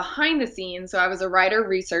job behind the scenes. So I was a writer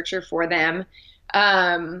researcher for them.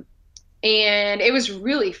 And it was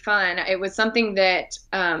really fun. It was something that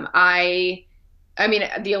I mean,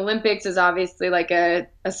 the Olympics is obviously like a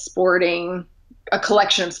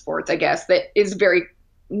collection of sports, I guess, that is very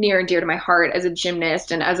near and dear to my heart as a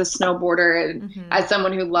gymnast and as a snowboarder and as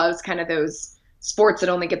someone who loves kind of those sports that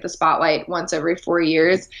only get the spotlight once every 4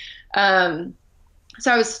 years. So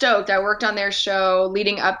I was stoked. I worked on their show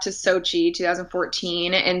leading up to Sochi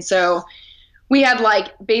 2014. And so we had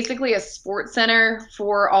like basically a sports center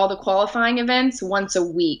for all the qualifying events once a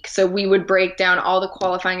week. So we would break down all the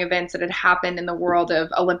qualifying events that had happened in the world of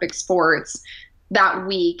Olympic sports that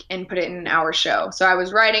week and put it in an hour show. So I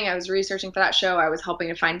was writing, I was researching for that show. I was helping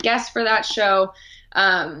to find guests for that show.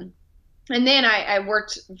 And then I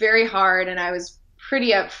worked very hard, and I was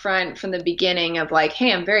pretty upfront from the beginning of like,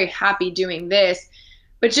 hey, I'm very happy doing this,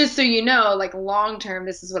 but just so you know, like long term,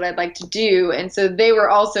 this is what I'd like to do. And so they were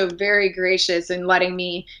also very gracious in letting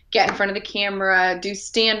me get in front of the camera, do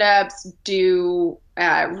stand-ups, do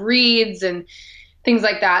reads and things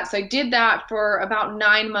like that. So I did that for about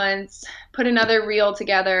 9 months, put another reel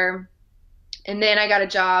together, and then I got a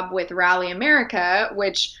job with Rally America,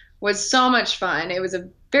 which was so much fun. It was a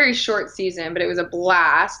very short season, but it was a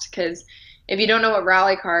blast, because if you don't know what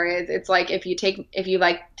rally car is, it's like if you take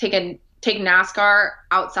NASCAR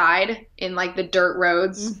outside in like the dirt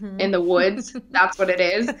roads in the woods, that's what it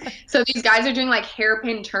is. So these guys are doing like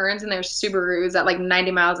hairpin turns in their Subarus at like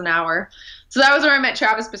 90 miles an hour. So that was where I met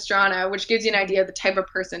Travis Pastrana, which gives you an idea of the type of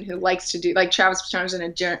person who likes to do, like Travis Pastrana's an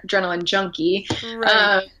adrenaline junkie.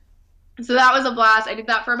 Right. So that was a blast. I did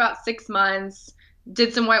that for about 6 months,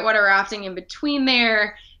 did some whitewater rafting in between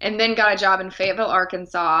there, and then got a job in Fayetteville,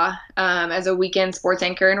 Arkansas, as a weekend sports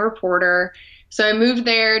anchor and reporter. So I moved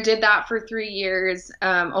there, did that for 3 years,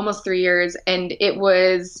 almost 3 years, and it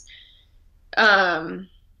was definitely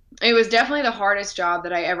the hardest job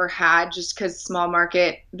that I ever had, just because small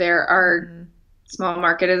market, there are small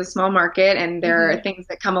market is a small market, and there are things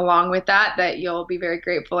that come along with that you'll be very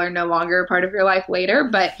grateful are no longer a part of your life later,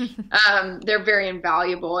 but they're very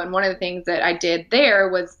invaluable. And one of the things that I did there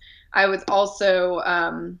was I was also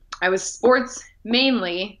I was sports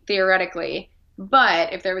mainly, theoretically,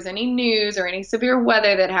 but if there was any news or any severe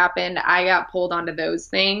weather that happened, I got pulled onto those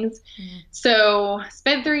things. So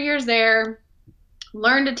spent 3 years there,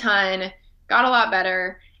 learned a ton, got a lot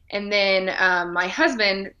better. And then my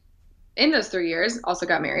husband, in those 3 years, also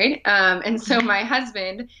got married. And so my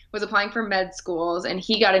husband was applying for med schools, and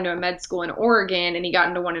he got into a med school in Oregon, and he got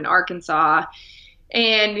into one in Arkansas.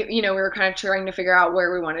 And, we were kind of trying to figure out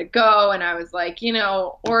where we wanted to go. And I was like,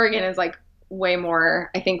 Oregon is like way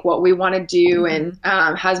more, I think, what we want to do, and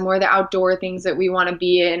has more of the outdoor things that we want to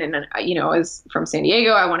be in. And, as from San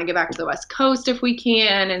Diego, I want to get back to the West Coast if we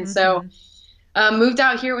can. And so moved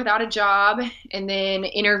out here without a job, and then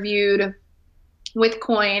interviewed with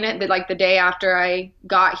KOIN. The day after I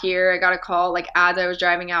got here, I got a call as I was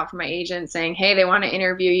driving out from my agent saying, hey, they want to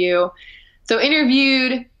interview you. So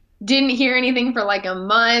interviewed, didn't hear anything for a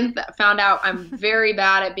month, found out I'm very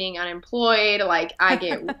bad at being unemployed. I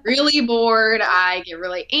get really bored. I get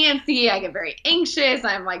really antsy. I get very anxious.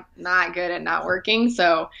 I'm not good at not working.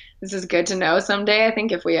 So this is good to know someday. I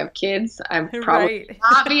think if we have kids, I'm probably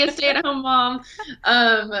not be a stay-at-home mom.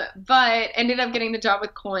 But ended up getting the job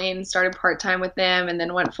with KOIN, started part-time with them, and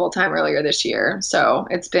then went full-time earlier this year. So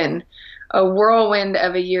it's been a whirlwind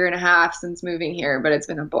of 1.5 years since moving here, but it's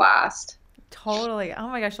been a blast. Totally. Oh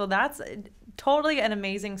my gosh. Well, that's totally an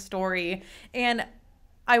amazing story. And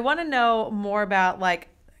I want to know more about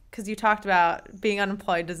because you talked about being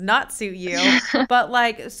unemployed does not suit you,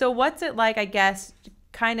 but so what's it like, I guess,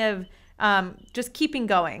 kind of just keeping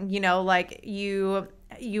going, you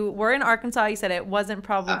were in Arkansas, you said it wasn't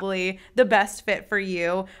probably the best fit for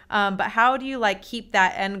you, but how do you keep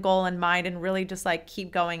that end goal in mind and really just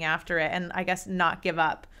keep going after it and I guess not give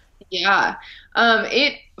up? Yeah.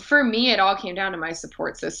 For me, it all came down to my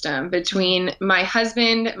support system between my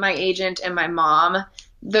husband, my agent, and my mom.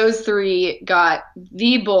 Those three got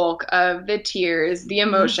the bulk of the tears, the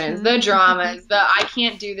emotions, the dramas, I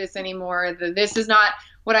can't do this anymore. This is not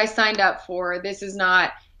what I signed up for. This is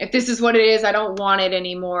not, if this is what it is, I don't want it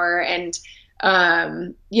anymore. And,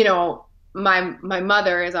 my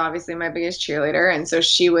mother is obviously my biggest cheerleader. And so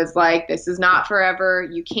she was like, this is not forever.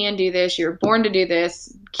 You can do this. You're born to do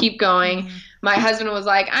this. Keep going. My husband was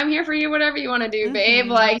like, I'm here for you, whatever you want to do, babe.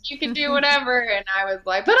 You can do whatever. And I was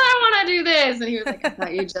like, but I want to do this. And he was like, I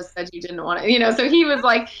thought you just said you didn't want to, so he was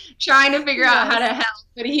trying to figure out how to help.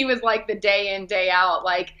 But he was the day in, day out,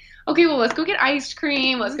 okay, well, let's go get ice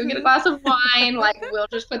cream. Let's go get a glass of wine. We'll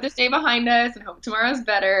just put this day behind us and hope tomorrow's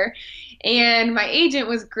better. And my agent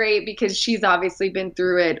was great because she's obviously been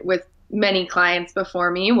through it with many clients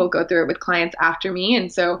before me. We'll go through it with clients after me.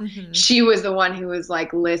 And so she was the one who was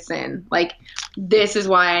listen, this is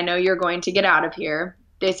why I know you're going to get out of here.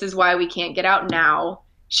 This is why we can't get out now.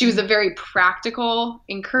 She was a very practical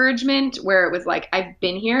encouragement where it was I've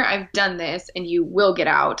been here, I've done this, and you will get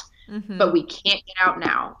out. But we can't get out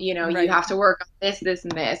now. You have to work on this, this,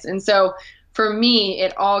 and this. And so for me,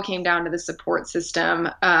 it all came down to the support system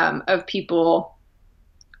of people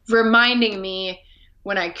reminding me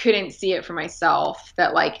when I couldn't see it for myself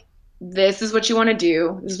that this is what you want to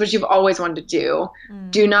do. This is what you've always wanted to do.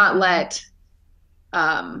 Do not let,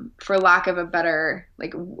 for lack of a better,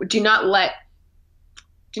 do not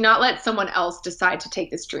let someone else decide to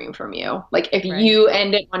take this dream from you. If you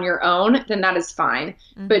end it on your own, then that is fine.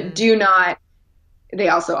 But do not, they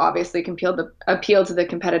also obviously can appeal to the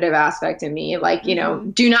competitive aspect in me.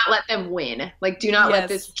 Do not let them win. Do not let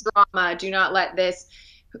this drama, do not let this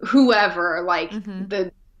whoever,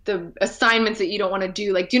 the assignments that you don't want to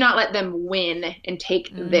do, do not let them win and take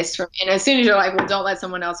this from you. And as soon as you're well, don't let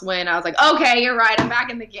someone else win, I was like, okay, you're right. I'm back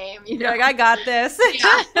in the game. You're I got this.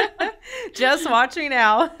 Just watch me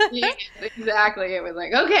now. Yeah, exactly. It was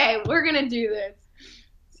okay, we're going to do this.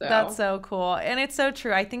 So that's so cool. And it's so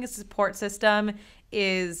true. I think a support system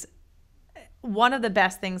is one of the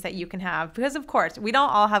best things that you can have, because of course we don't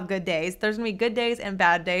all have good days. There's gonna be good days and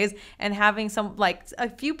bad days, and having some a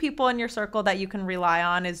few people in your circle that you can rely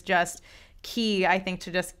on is just key, I think,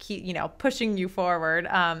 to just keep pushing you forward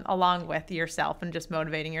along with yourself and just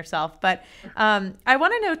motivating yourself. But I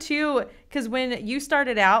want to know too, because when you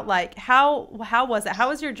started out, how was it? How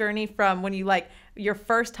was your journey from when you your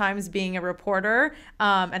first times being a reporter,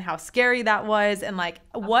 and how scary that was, and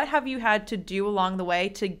what have you had to do along the way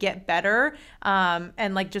to get better,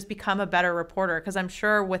 and just become a better reporter? Because I'm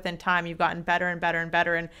sure within time you've gotten better and better and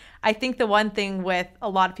better. And I think the one thing with a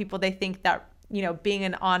lot of people, they think that being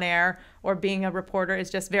an on-air or being a reporter is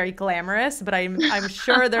just very glamorous, but I'm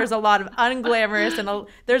sure there's a lot of unglamorous and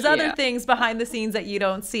there's other things behind the scenes that you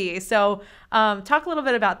don't see. So talk a little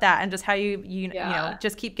bit about that and just how you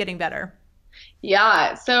just keep getting better.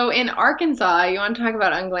 Yeah. So in Arkansas, you want to talk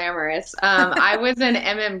about unglamorous. I was an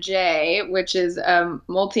MMJ, which is a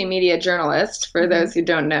multimedia journalist for those who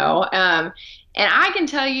don't know. And I can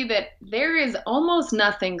tell you that there is almost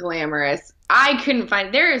nothing glamorous. I couldn't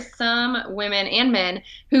find, there is some women and men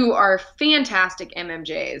who are fantastic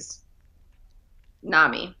MMJs.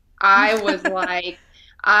 Not me. I was like,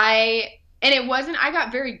 and it wasn't, I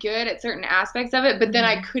got very good at certain aspects of it, but then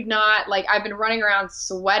I could not, like, I've been running around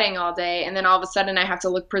sweating all day, and then all of a sudden I have to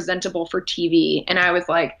look presentable for TV. And I was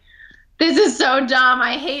like, this is so dumb.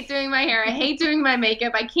 I hate doing my hair. I hate doing my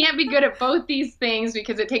makeup. I can't be good at both these things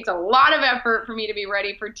because it takes a lot of effort for me to be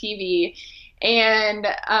ready for TV. And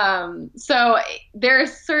so there are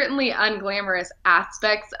certainly unglamorous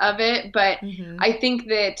aspects of it, but I think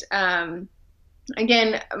that,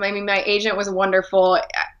 again, I mean, my agent was wonderful.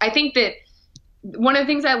 I think that one of the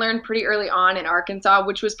things I learned pretty early on in Arkansas,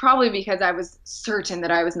 which was probably because I was certain that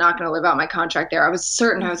I was not going to live out my contract there. I was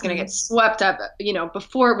certain I was going to get swept up,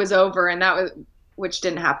 before it was over. And which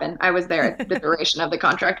didn't happen. I was there the duration of the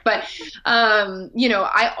contract. But,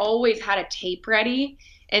 I always had a tape ready.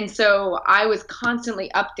 And so I was constantly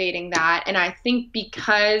updating that. And I think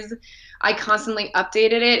because I constantly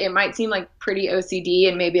updated it, it might seem like pretty OCD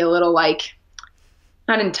and maybe a little like,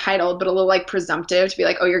 not entitled, but a little like presumptive to be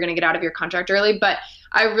like, oh, you're going to get out of your contract early. But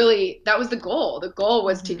that was the goal. The goal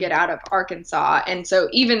was to get out of Arkansas. And so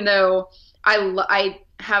even though I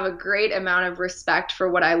have a great amount of respect for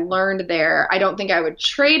what I learned there, I don't think I would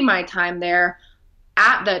trade my time there.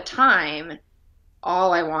 At the time,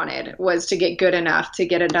 all I wanted was to get good enough to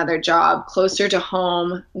get another job closer to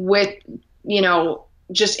home with,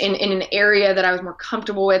 just in an area that I was more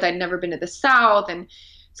comfortable with. I'd never been to the South. And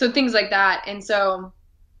so things like that. And so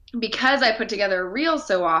because I put together a reel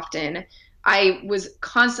so often, I was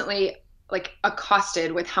constantly like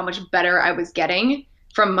accosted with how much better I was getting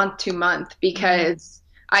from month to month because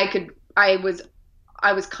I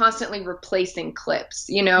was constantly replacing clips,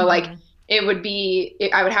 like it would be,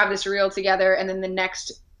 I would have this reel together and then the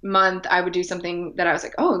next month I would do something that I was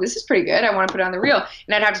like, oh, this is pretty good. I want to put it on the reel,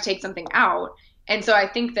 and I'd have to take something out. And so I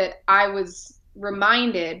think that I was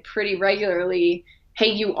reminded pretty regularly, hey,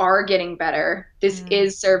 you are getting better. This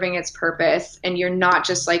is serving its purpose, and you're not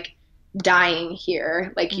just like dying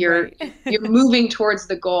here. Like you're moving towards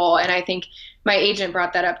the goal. And I think my agent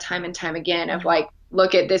brought that up time and time again of like,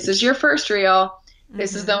 look at, this is your first reel.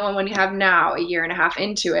 This is the one you have now, a year and a half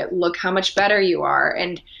into it. Look how much better you are.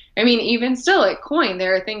 And I mean, even still at KOIN,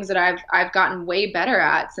 there are things that I've gotten way better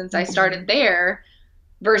at since I started there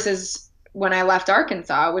versus when I left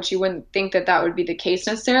Arkansas, which you wouldn't think that would be the case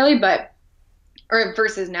necessarily, or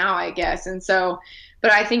versus now, I guess. And so,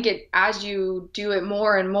 but I think as you do it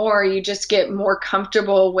more and more, you just get more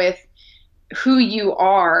comfortable with who you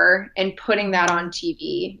are and putting that on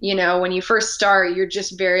TV. When you first start, you're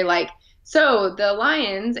just very like, so the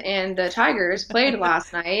Lions and the Tigers played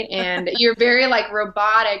last night, and you're very like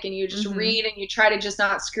robotic, and you just read and you try to just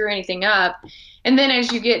not screw anything up. And then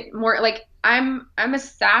as you get more like, I'm a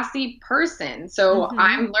sassy person, so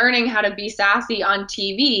I'm learning how to be sassy on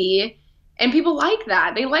TV, and people like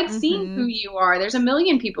that. They like seeing who you are. There's a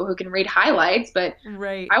million people who can read highlights, but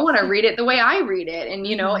I want to read it the way I read it. And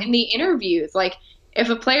in the interviews, like, if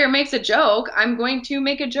a player makes a joke, I'm going to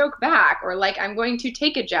make a joke back, or like I'm going to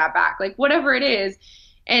take a jab back, like whatever it is.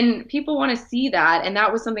 And people want to see that. And that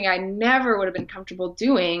was something I never would have been comfortable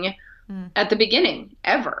doing at the beginning,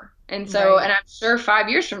 ever. And so, and I'm sure 5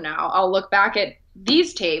 years from now, I'll look back at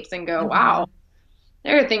these tapes and go, wow,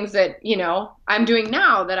 there are things that, I'm doing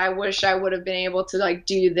now that I wish I would have been able to like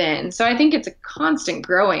do then. So I think it's a constant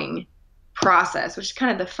growing process, which is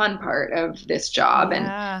kind of the fun part of this job.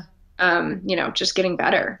 And just getting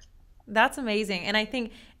better. That's amazing. And I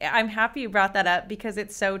think I'm happy you brought that up because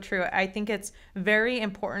it's so true. I think it's very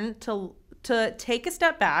important to take a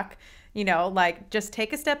step back, like just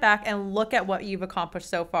take a step back and look at what you've accomplished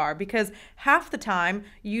so far, because half the time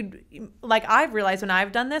I've realized when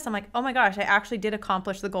I've done this, I'm like, oh my gosh, I actually did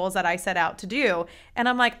accomplish the goals that I set out to do. And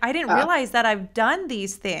I'm like, I didn't realize that I've done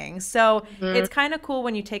these things. So it's kind of cool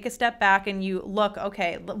when you take a step back and you look,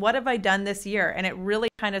 okay, what have I done this year? And it really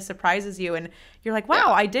kind of surprises you. And you're like,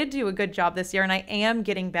 wow, I did do a good job this year and I am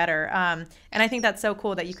getting better. And I think that's so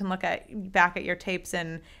cool that you can look back at your tapes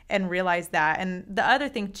and realize that. And the other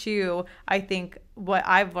thing too, I think what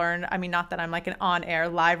I've learned, I mean, not that I'm like an on-air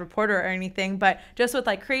live reporter or anything, but just with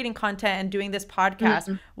like creating content and doing this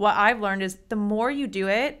podcast, what I've learned is the more you do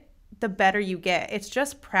it, the better you get. It's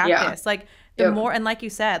just practice. Like the more, and like you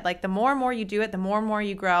said, like the more and more you do it, the more and more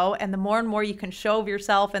you grow, and the more and more you can show of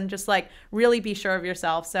yourself and just like really be sure of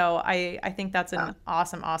yourself. So I think that's an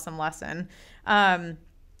awesome lesson.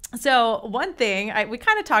 So one thing, we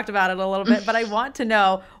kind of talked about it a little bit, but I want to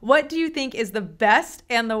know, what do you think is the best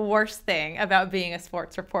and the worst thing about being a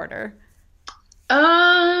sports reporter?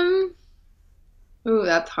 Ooh,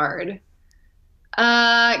 that's hard.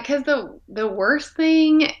 'Cause the worst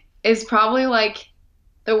thing is probably like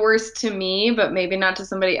the worst to me, but maybe not to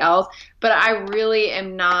somebody else. But I really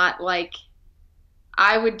am not like,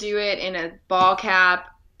 I would do it in a ball cap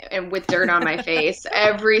and with dirt on my face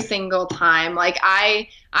every single time. Like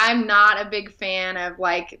I'm not a big fan of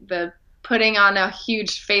like the putting on a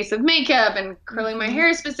huge face of makeup and curling my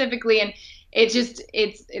hair specifically. And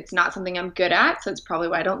it's not something I'm good at. So it's probably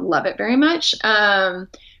why I don't love it very much.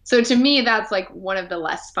 So to me, that's like one of the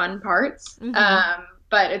less fun parts.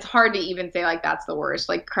 But it's hard to even say like that's the worst.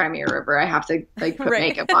 Like cry me a river. I have to like put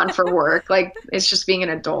makeup on for work. Like it's just being an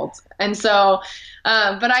adult. And so,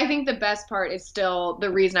 but I think the best part is still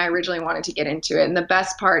the reason I originally wanted to get into it. And the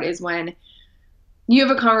best part is when you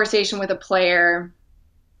have a conversation with a player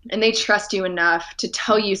and they trust you enough to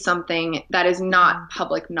tell you something that is not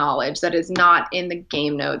public knowledge, that is not in the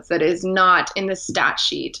game notes, that is not in the stat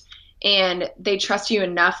sheet. And they trust you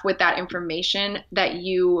enough with that information that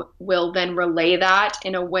you will then relay that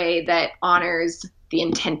in a way that honors the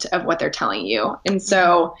intent of what they're telling you. And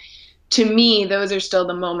so to me, those are still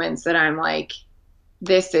the moments that I'm like,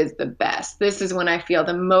 this is the best. This is when I feel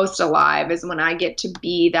the most alive, is when I get to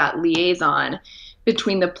be that liaison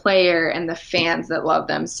between the player and the fans that love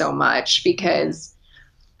them so much. Because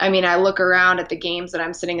I mean, I look around at the games that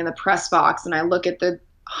I'm sitting in the press box and I look at the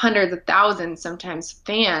hundreds of thousands, sometimes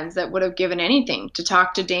fans that would have given anything to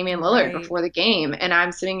talk to Damian Lillard before the game. And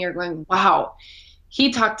I'm sitting here going, wow,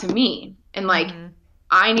 he talked to me. And like,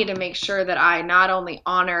 I need to make sure that I not only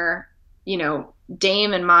honor, you know,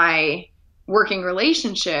 Dame and my working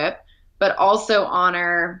relationship, but also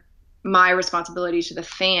honor my responsibility to the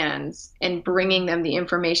fans and bringing them the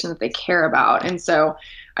information that they care about. And so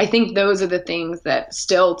I think those are the things that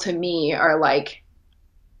still to me are like,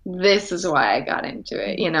 this is why I got into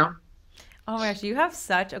it, you know? Oh my gosh, you have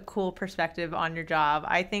such a cool perspective on your job.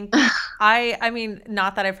 I think I mean,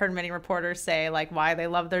 not that I've heard many reporters say like why they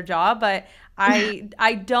love their job, but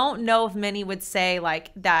I don't know if many would say like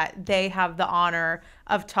that they have the honor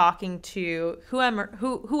of talking to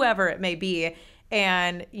whoever it may be.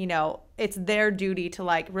 And, you know, it's their duty to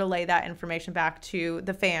like relay that information back to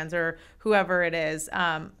the fans or whoever it is.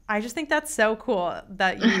 I just think that's so cool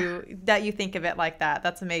that you think of it like that.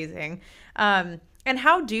 That's amazing. And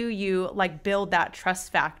how do you like build that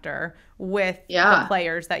trust factor with the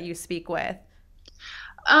players that you speak with?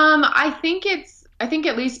 I think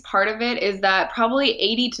at least part of it is that probably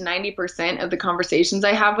 80 to 90% of the conversations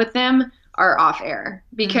I have with them are off air,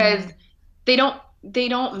 because they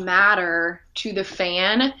don't matter to the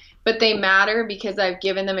fan, but they matter because I've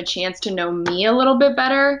given them a chance to know me a little bit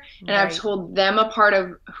better, and I've told them a part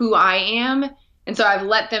of who I am. And so I've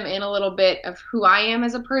let them in a little bit of who I am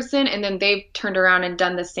as a person, and then they've turned around and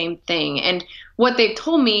done the same thing. And what they've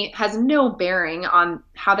told me has no bearing on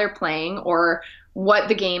how they're playing or what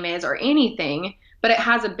the game is or anything, but it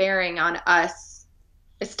has a bearing on us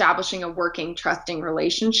establishing a working, trusting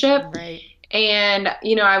relationship. Right. And,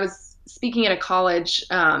 you know, I was speaking at a college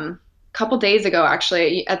a couple days ago,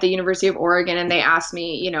 actually, at the University of Oregon, and they asked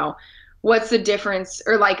me, you know, what's the difference?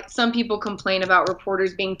 Or like some people complain about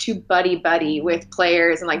reporters being too buddy-buddy with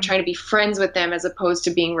players and like trying to be friends with them as opposed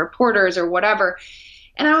to being reporters or whatever.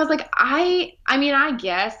 And I was like, I mean, I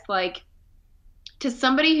guess like to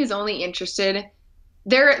somebody who's only interested,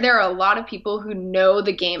 there are a lot of people who know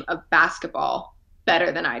the game of basketball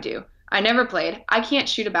better than I do. I never played. I can't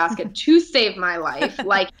shoot a basket to save my life.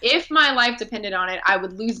 Like, if my life depended on it, I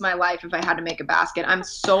would lose my life if I had to make a basket. I'm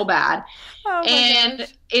so bad. Oh and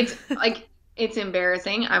gosh. It's like, it's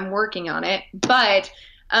embarrassing. I'm working on it. But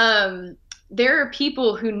there are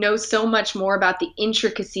people who know so much more about the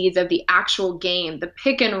intricacies of the actual game, the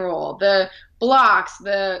pick and roll, the blocks,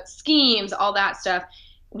 the schemes, all that stuff.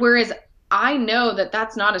 Whereas I know that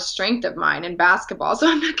that's not a strength of mine in basketball.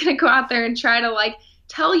 So I'm not going to go out there and try to like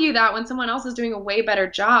tell you that when someone else is doing a way better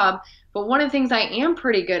job. But one of the things I am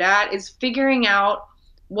pretty good at is figuring out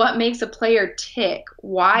what makes a player tick.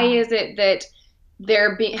 Why is it that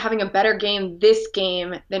they're having a better game this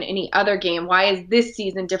game than any other game? Why is this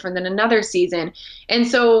season different than another season? And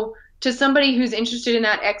so to somebody who's interested in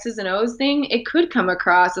that X's and O's thing, it could come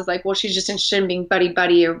across as like, well, she's just interested in being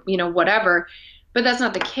buddy-buddy or, you know, whatever. But that's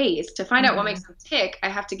not the case. To find out what makes them tick, I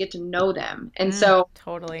have to get to know them. And so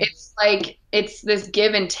Totally. it's like, it's this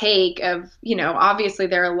give and take of, you know, obviously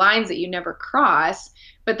there are lines that you never cross,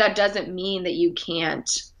 but that doesn't mean that you can't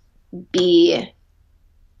be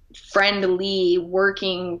friendly,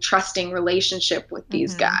 working, trusting relationship with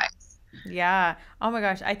these guys. Yeah. Oh my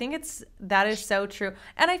gosh. I think that is so true.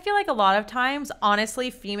 And I feel like a lot of times,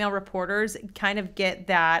 honestly, female reporters kind of get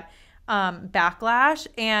that backlash,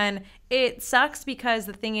 and it sucks because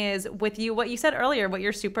the thing is with you, what you said earlier, what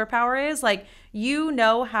your superpower is, like, you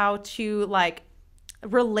know how to like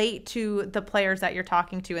relate to the players that you're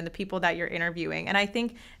talking to and the people that you're interviewing. And I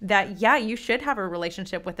think that, yeah, you should have a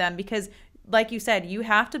relationship with them because, like you said, you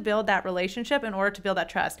have to build that relationship in order to build that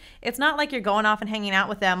trust. It's not like you're going off and hanging out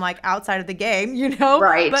with them like outside of the game, you know?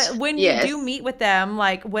 Right. But when you do meet with them,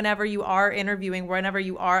 like whenever you are interviewing, whenever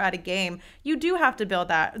you are at a game, you do have to build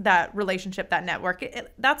that relationship, that network.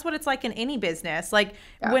 That's what it's like in any business. Like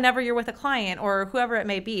whenever you're with a client or whoever it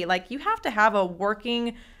may be, like you have to have a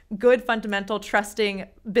working, good, fundamental, trusting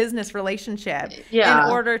business relationship in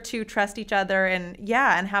order to trust each other and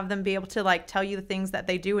have them be able to like tell you the things that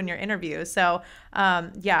they do in your interviews. So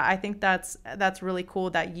I think that's really cool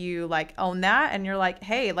that you like own that and you're like,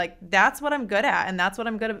 hey, like that's what I'm good at and that's what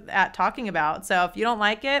I'm good at talking about. So if you don't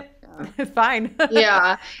like it, fine.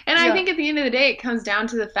 And I think at the end of the day, it comes down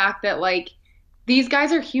to the fact that like these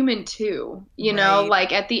guys are human too, you know,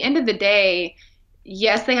 like at the end of the day,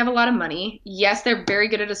 yes, they have a lot of money. Yes, they're very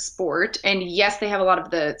good at a sport. And yes, they have a lot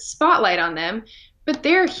of the spotlight on them, but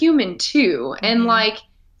they're human too. And like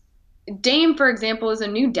Dame, for example, is a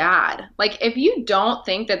new dad. Like if you don't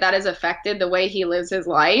think that has affected the way he lives his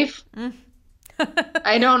life,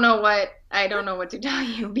 I don't know what to tell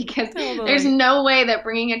you because there's no way that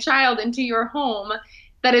bringing a child into your home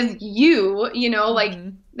that is you know, like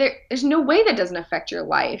there's no way that doesn't affect your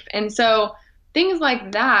life. And so things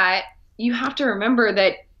like that, you have to remember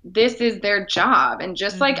that this is their job. And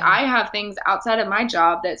just like I have things outside of my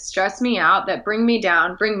job that stress me out, that bring me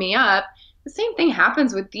down, bring me up, the same thing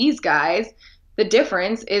happens with these guys. The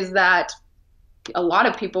difference is that a lot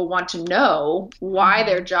of people want to know why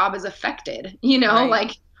their job is affected. You know,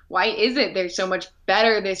 like why is it they're so much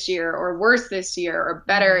better this year or worse this year or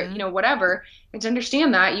better, you know, whatever. And to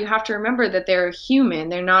understand that, you have to remember that they're human.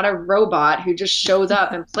 They're not a robot who just shows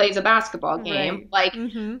up and plays a basketball game. Like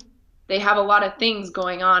they have a lot of things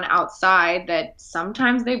going on outside that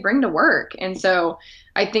sometimes they bring to work. And so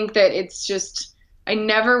I think that it's just, I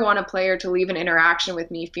never want a player to leave an interaction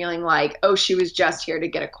with me feeling like, oh, she was just here to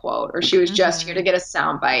get a quote or she was just here to get a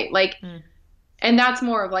soundbite. Like, and that's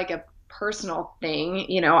more of like a personal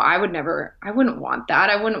thing. You know, I wouldn't want that.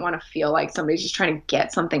 I wouldn't want to feel like somebody's just trying to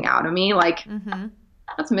get something out of me. Like,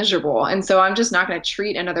 that's miserable. And so I'm just not going to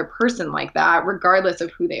treat another person like that, regardless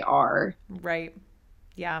of who they are. Right.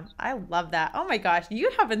 Yeah, I love that. Oh my gosh,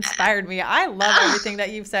 you have inspired me. I love everything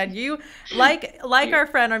that you've said. You, like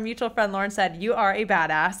our mutual friend Lauren said, you are a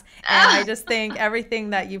badass. And I just think everything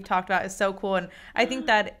that you've talked about is so cool. And I think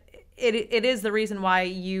that it is the reason why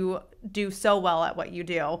you do so well at what you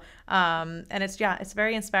do. And it's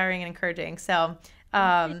very inspiring and encouraging. So,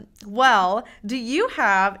 well, do you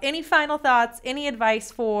have any final thoughts, any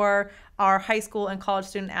advice for our high school and college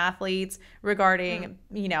student athletes regarding,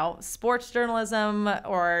 you know, sports journalism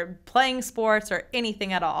or playing sports or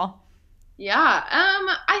anything at all? Yeah.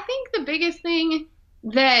 I think the biggest thing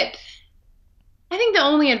that I think the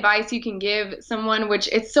only advice you can give someone, which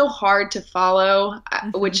it's so hard to follow,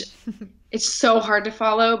 which it's so hard to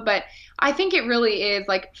follow, but I think it really is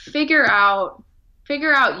like figure out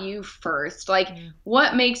you first. Like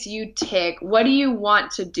what makes you tick? What do you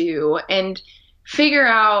want to do? And figure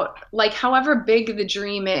out, like, however big the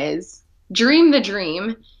dream is, dream the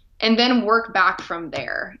dream and then work back from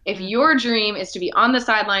there. If your dream is to be on the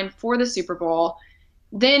sideline for the Super Bowl,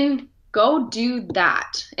 then go do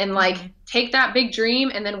that and like take that big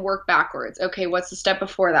dream and then work backwards. Okay, what's the step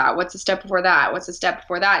before that? What's the step before that? What's the step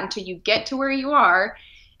before that? Until you get to where you are.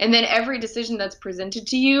 And then every decision that's presented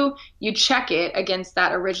to you, you check it against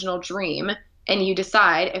that original dream and you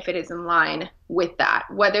decide if it is in line with that.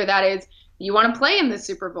 Whether that is you want to play in the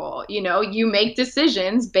Super Bowl, you know, you make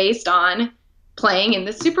decisions based on playing in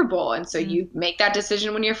the Super Bowl. And so you make that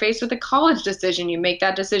decision when you're faced with a college decision. You make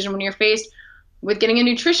that decision when you're faced with getting a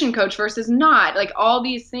nutrition coach versus not, like all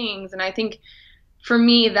these things. And I think for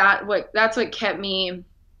me, that's what kept me,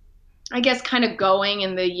 I guess, kind of going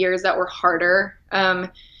in the years that were harder,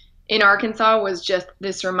 in Arkansas was just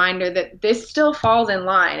this reminder that this still falls in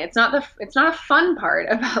line. It's not a fun part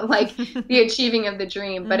about like the achieving of the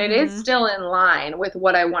dream, but it is still in line with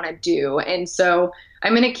what I want to do. And so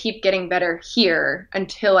I'm going to keep getting better here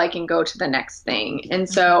until I can go to the next thing. And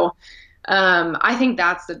so I think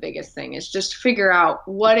that's the biggest thing, is just figure out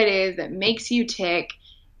what it is that makes you tick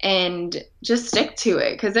and just stick to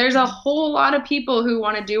it. Because there's a whole lot of people who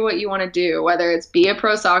want to do what you want to do, whether it's be a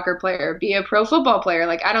pro soccer player, be a pro football player.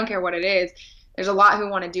 Like, I don't care what it is. There's a lot who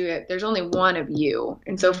want to do it. There's only one of you.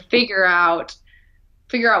 And so figure out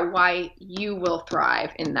why you will thrive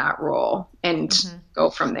in that role and go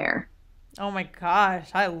from there. Oh my gosh,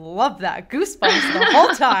 I love that. Goosebumps the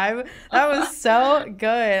whole time. That was so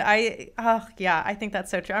good. I think that's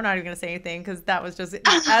so true. I'm not even going to say anything because that was just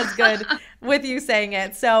as good with you saying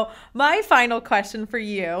it. So my final question for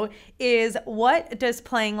you is, what does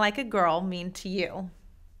playing like a girl mean to you?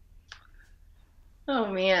 Oh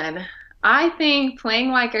man, I think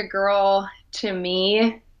playing like a girl to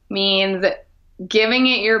me means giving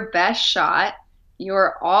it your best shot.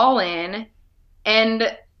 You're all in,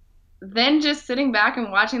 and then just sitting back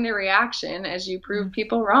and watching the reaction as you prove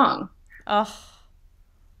people wrong. Oh,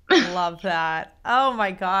 love that. Oh my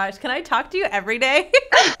gosh. Can I talk to you every day?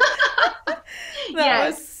 That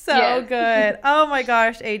was so good. Oh my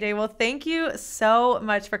gosh, AJ. Well, thank you so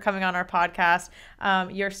much for coming on our podcast.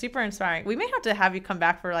 You're super inspiring. We may have you come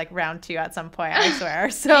back for like round 2 at some point, I swear.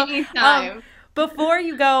 So anytime. Before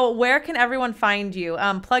you go, where can everyone find you?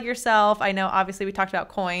 Plug yourself. I know obviously we talked about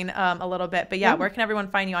KOIN a little bit, but yeah, where can everyone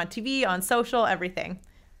find you on TV, on social, everything?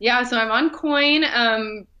 Yeah, so I'm on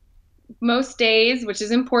KOIN most days, which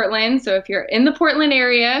is in Portland. So if you're in the Portland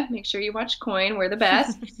area, make sure you watch KOIN. We're the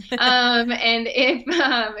best. And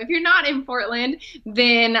if you're not in Portland,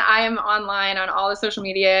 then I am online on all the social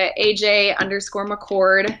media,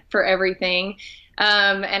 AJ_McCord for everything.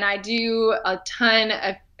 And I do a ton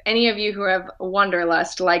of, any of you who have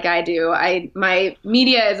wanderlust like I do, my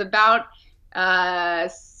media is about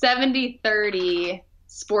 70-30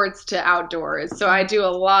 sports to outdoors. So I do a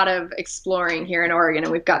lot of exploring here in Oregon,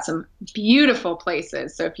 and we've got some beautiful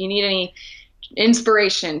places. So if you need any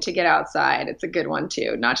inspiration to get outside, it's a good one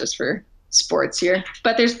too, not just for sports here,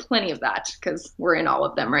 but there's plenty of that because we're in all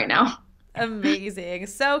of them right now. Amazing.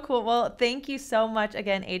 So cool. Well, thank you so much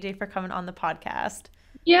again, AJ, for coming on the podcast.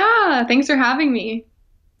 Yeah, thanks for having me.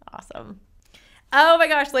 Awesome. Oh my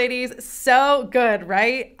gosh, ladies, so good,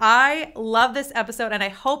 right? I love this episode, and I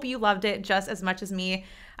hope you loved it just as much as me.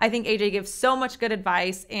 I think AJ gives so much good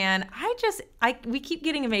advice, and we keep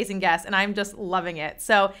getting amazing guests, and I'm just loving it.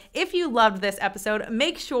 So if you loved this episode,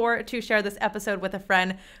 make sure to share this episode with a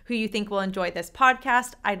friend who you think will enjoy this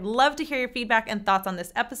podcast. I'd love to hear your feedback and thoughts on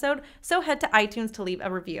this episode, so head to iTunes to leave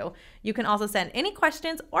a review. You can also send any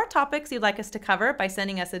questions or topics you'd like us to cover by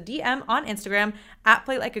sending us a DM on Instagram at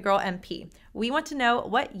PlayLikeAGirlMP. We want to know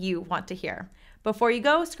what you want to hear. Before you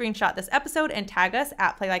go, screenshot this episode and tag us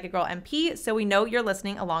at PlayLikeAGirlMP so we know you're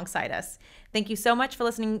listening alongside us. Thank you so much for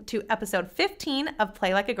listening to episode 15 of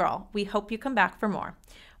Play Like a Girl. We hope you come back for more.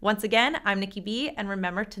 Once again, I'm Nikki B, and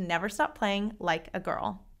remember to never stop playing like a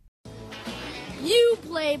girl. You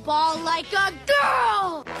play ball like a girl!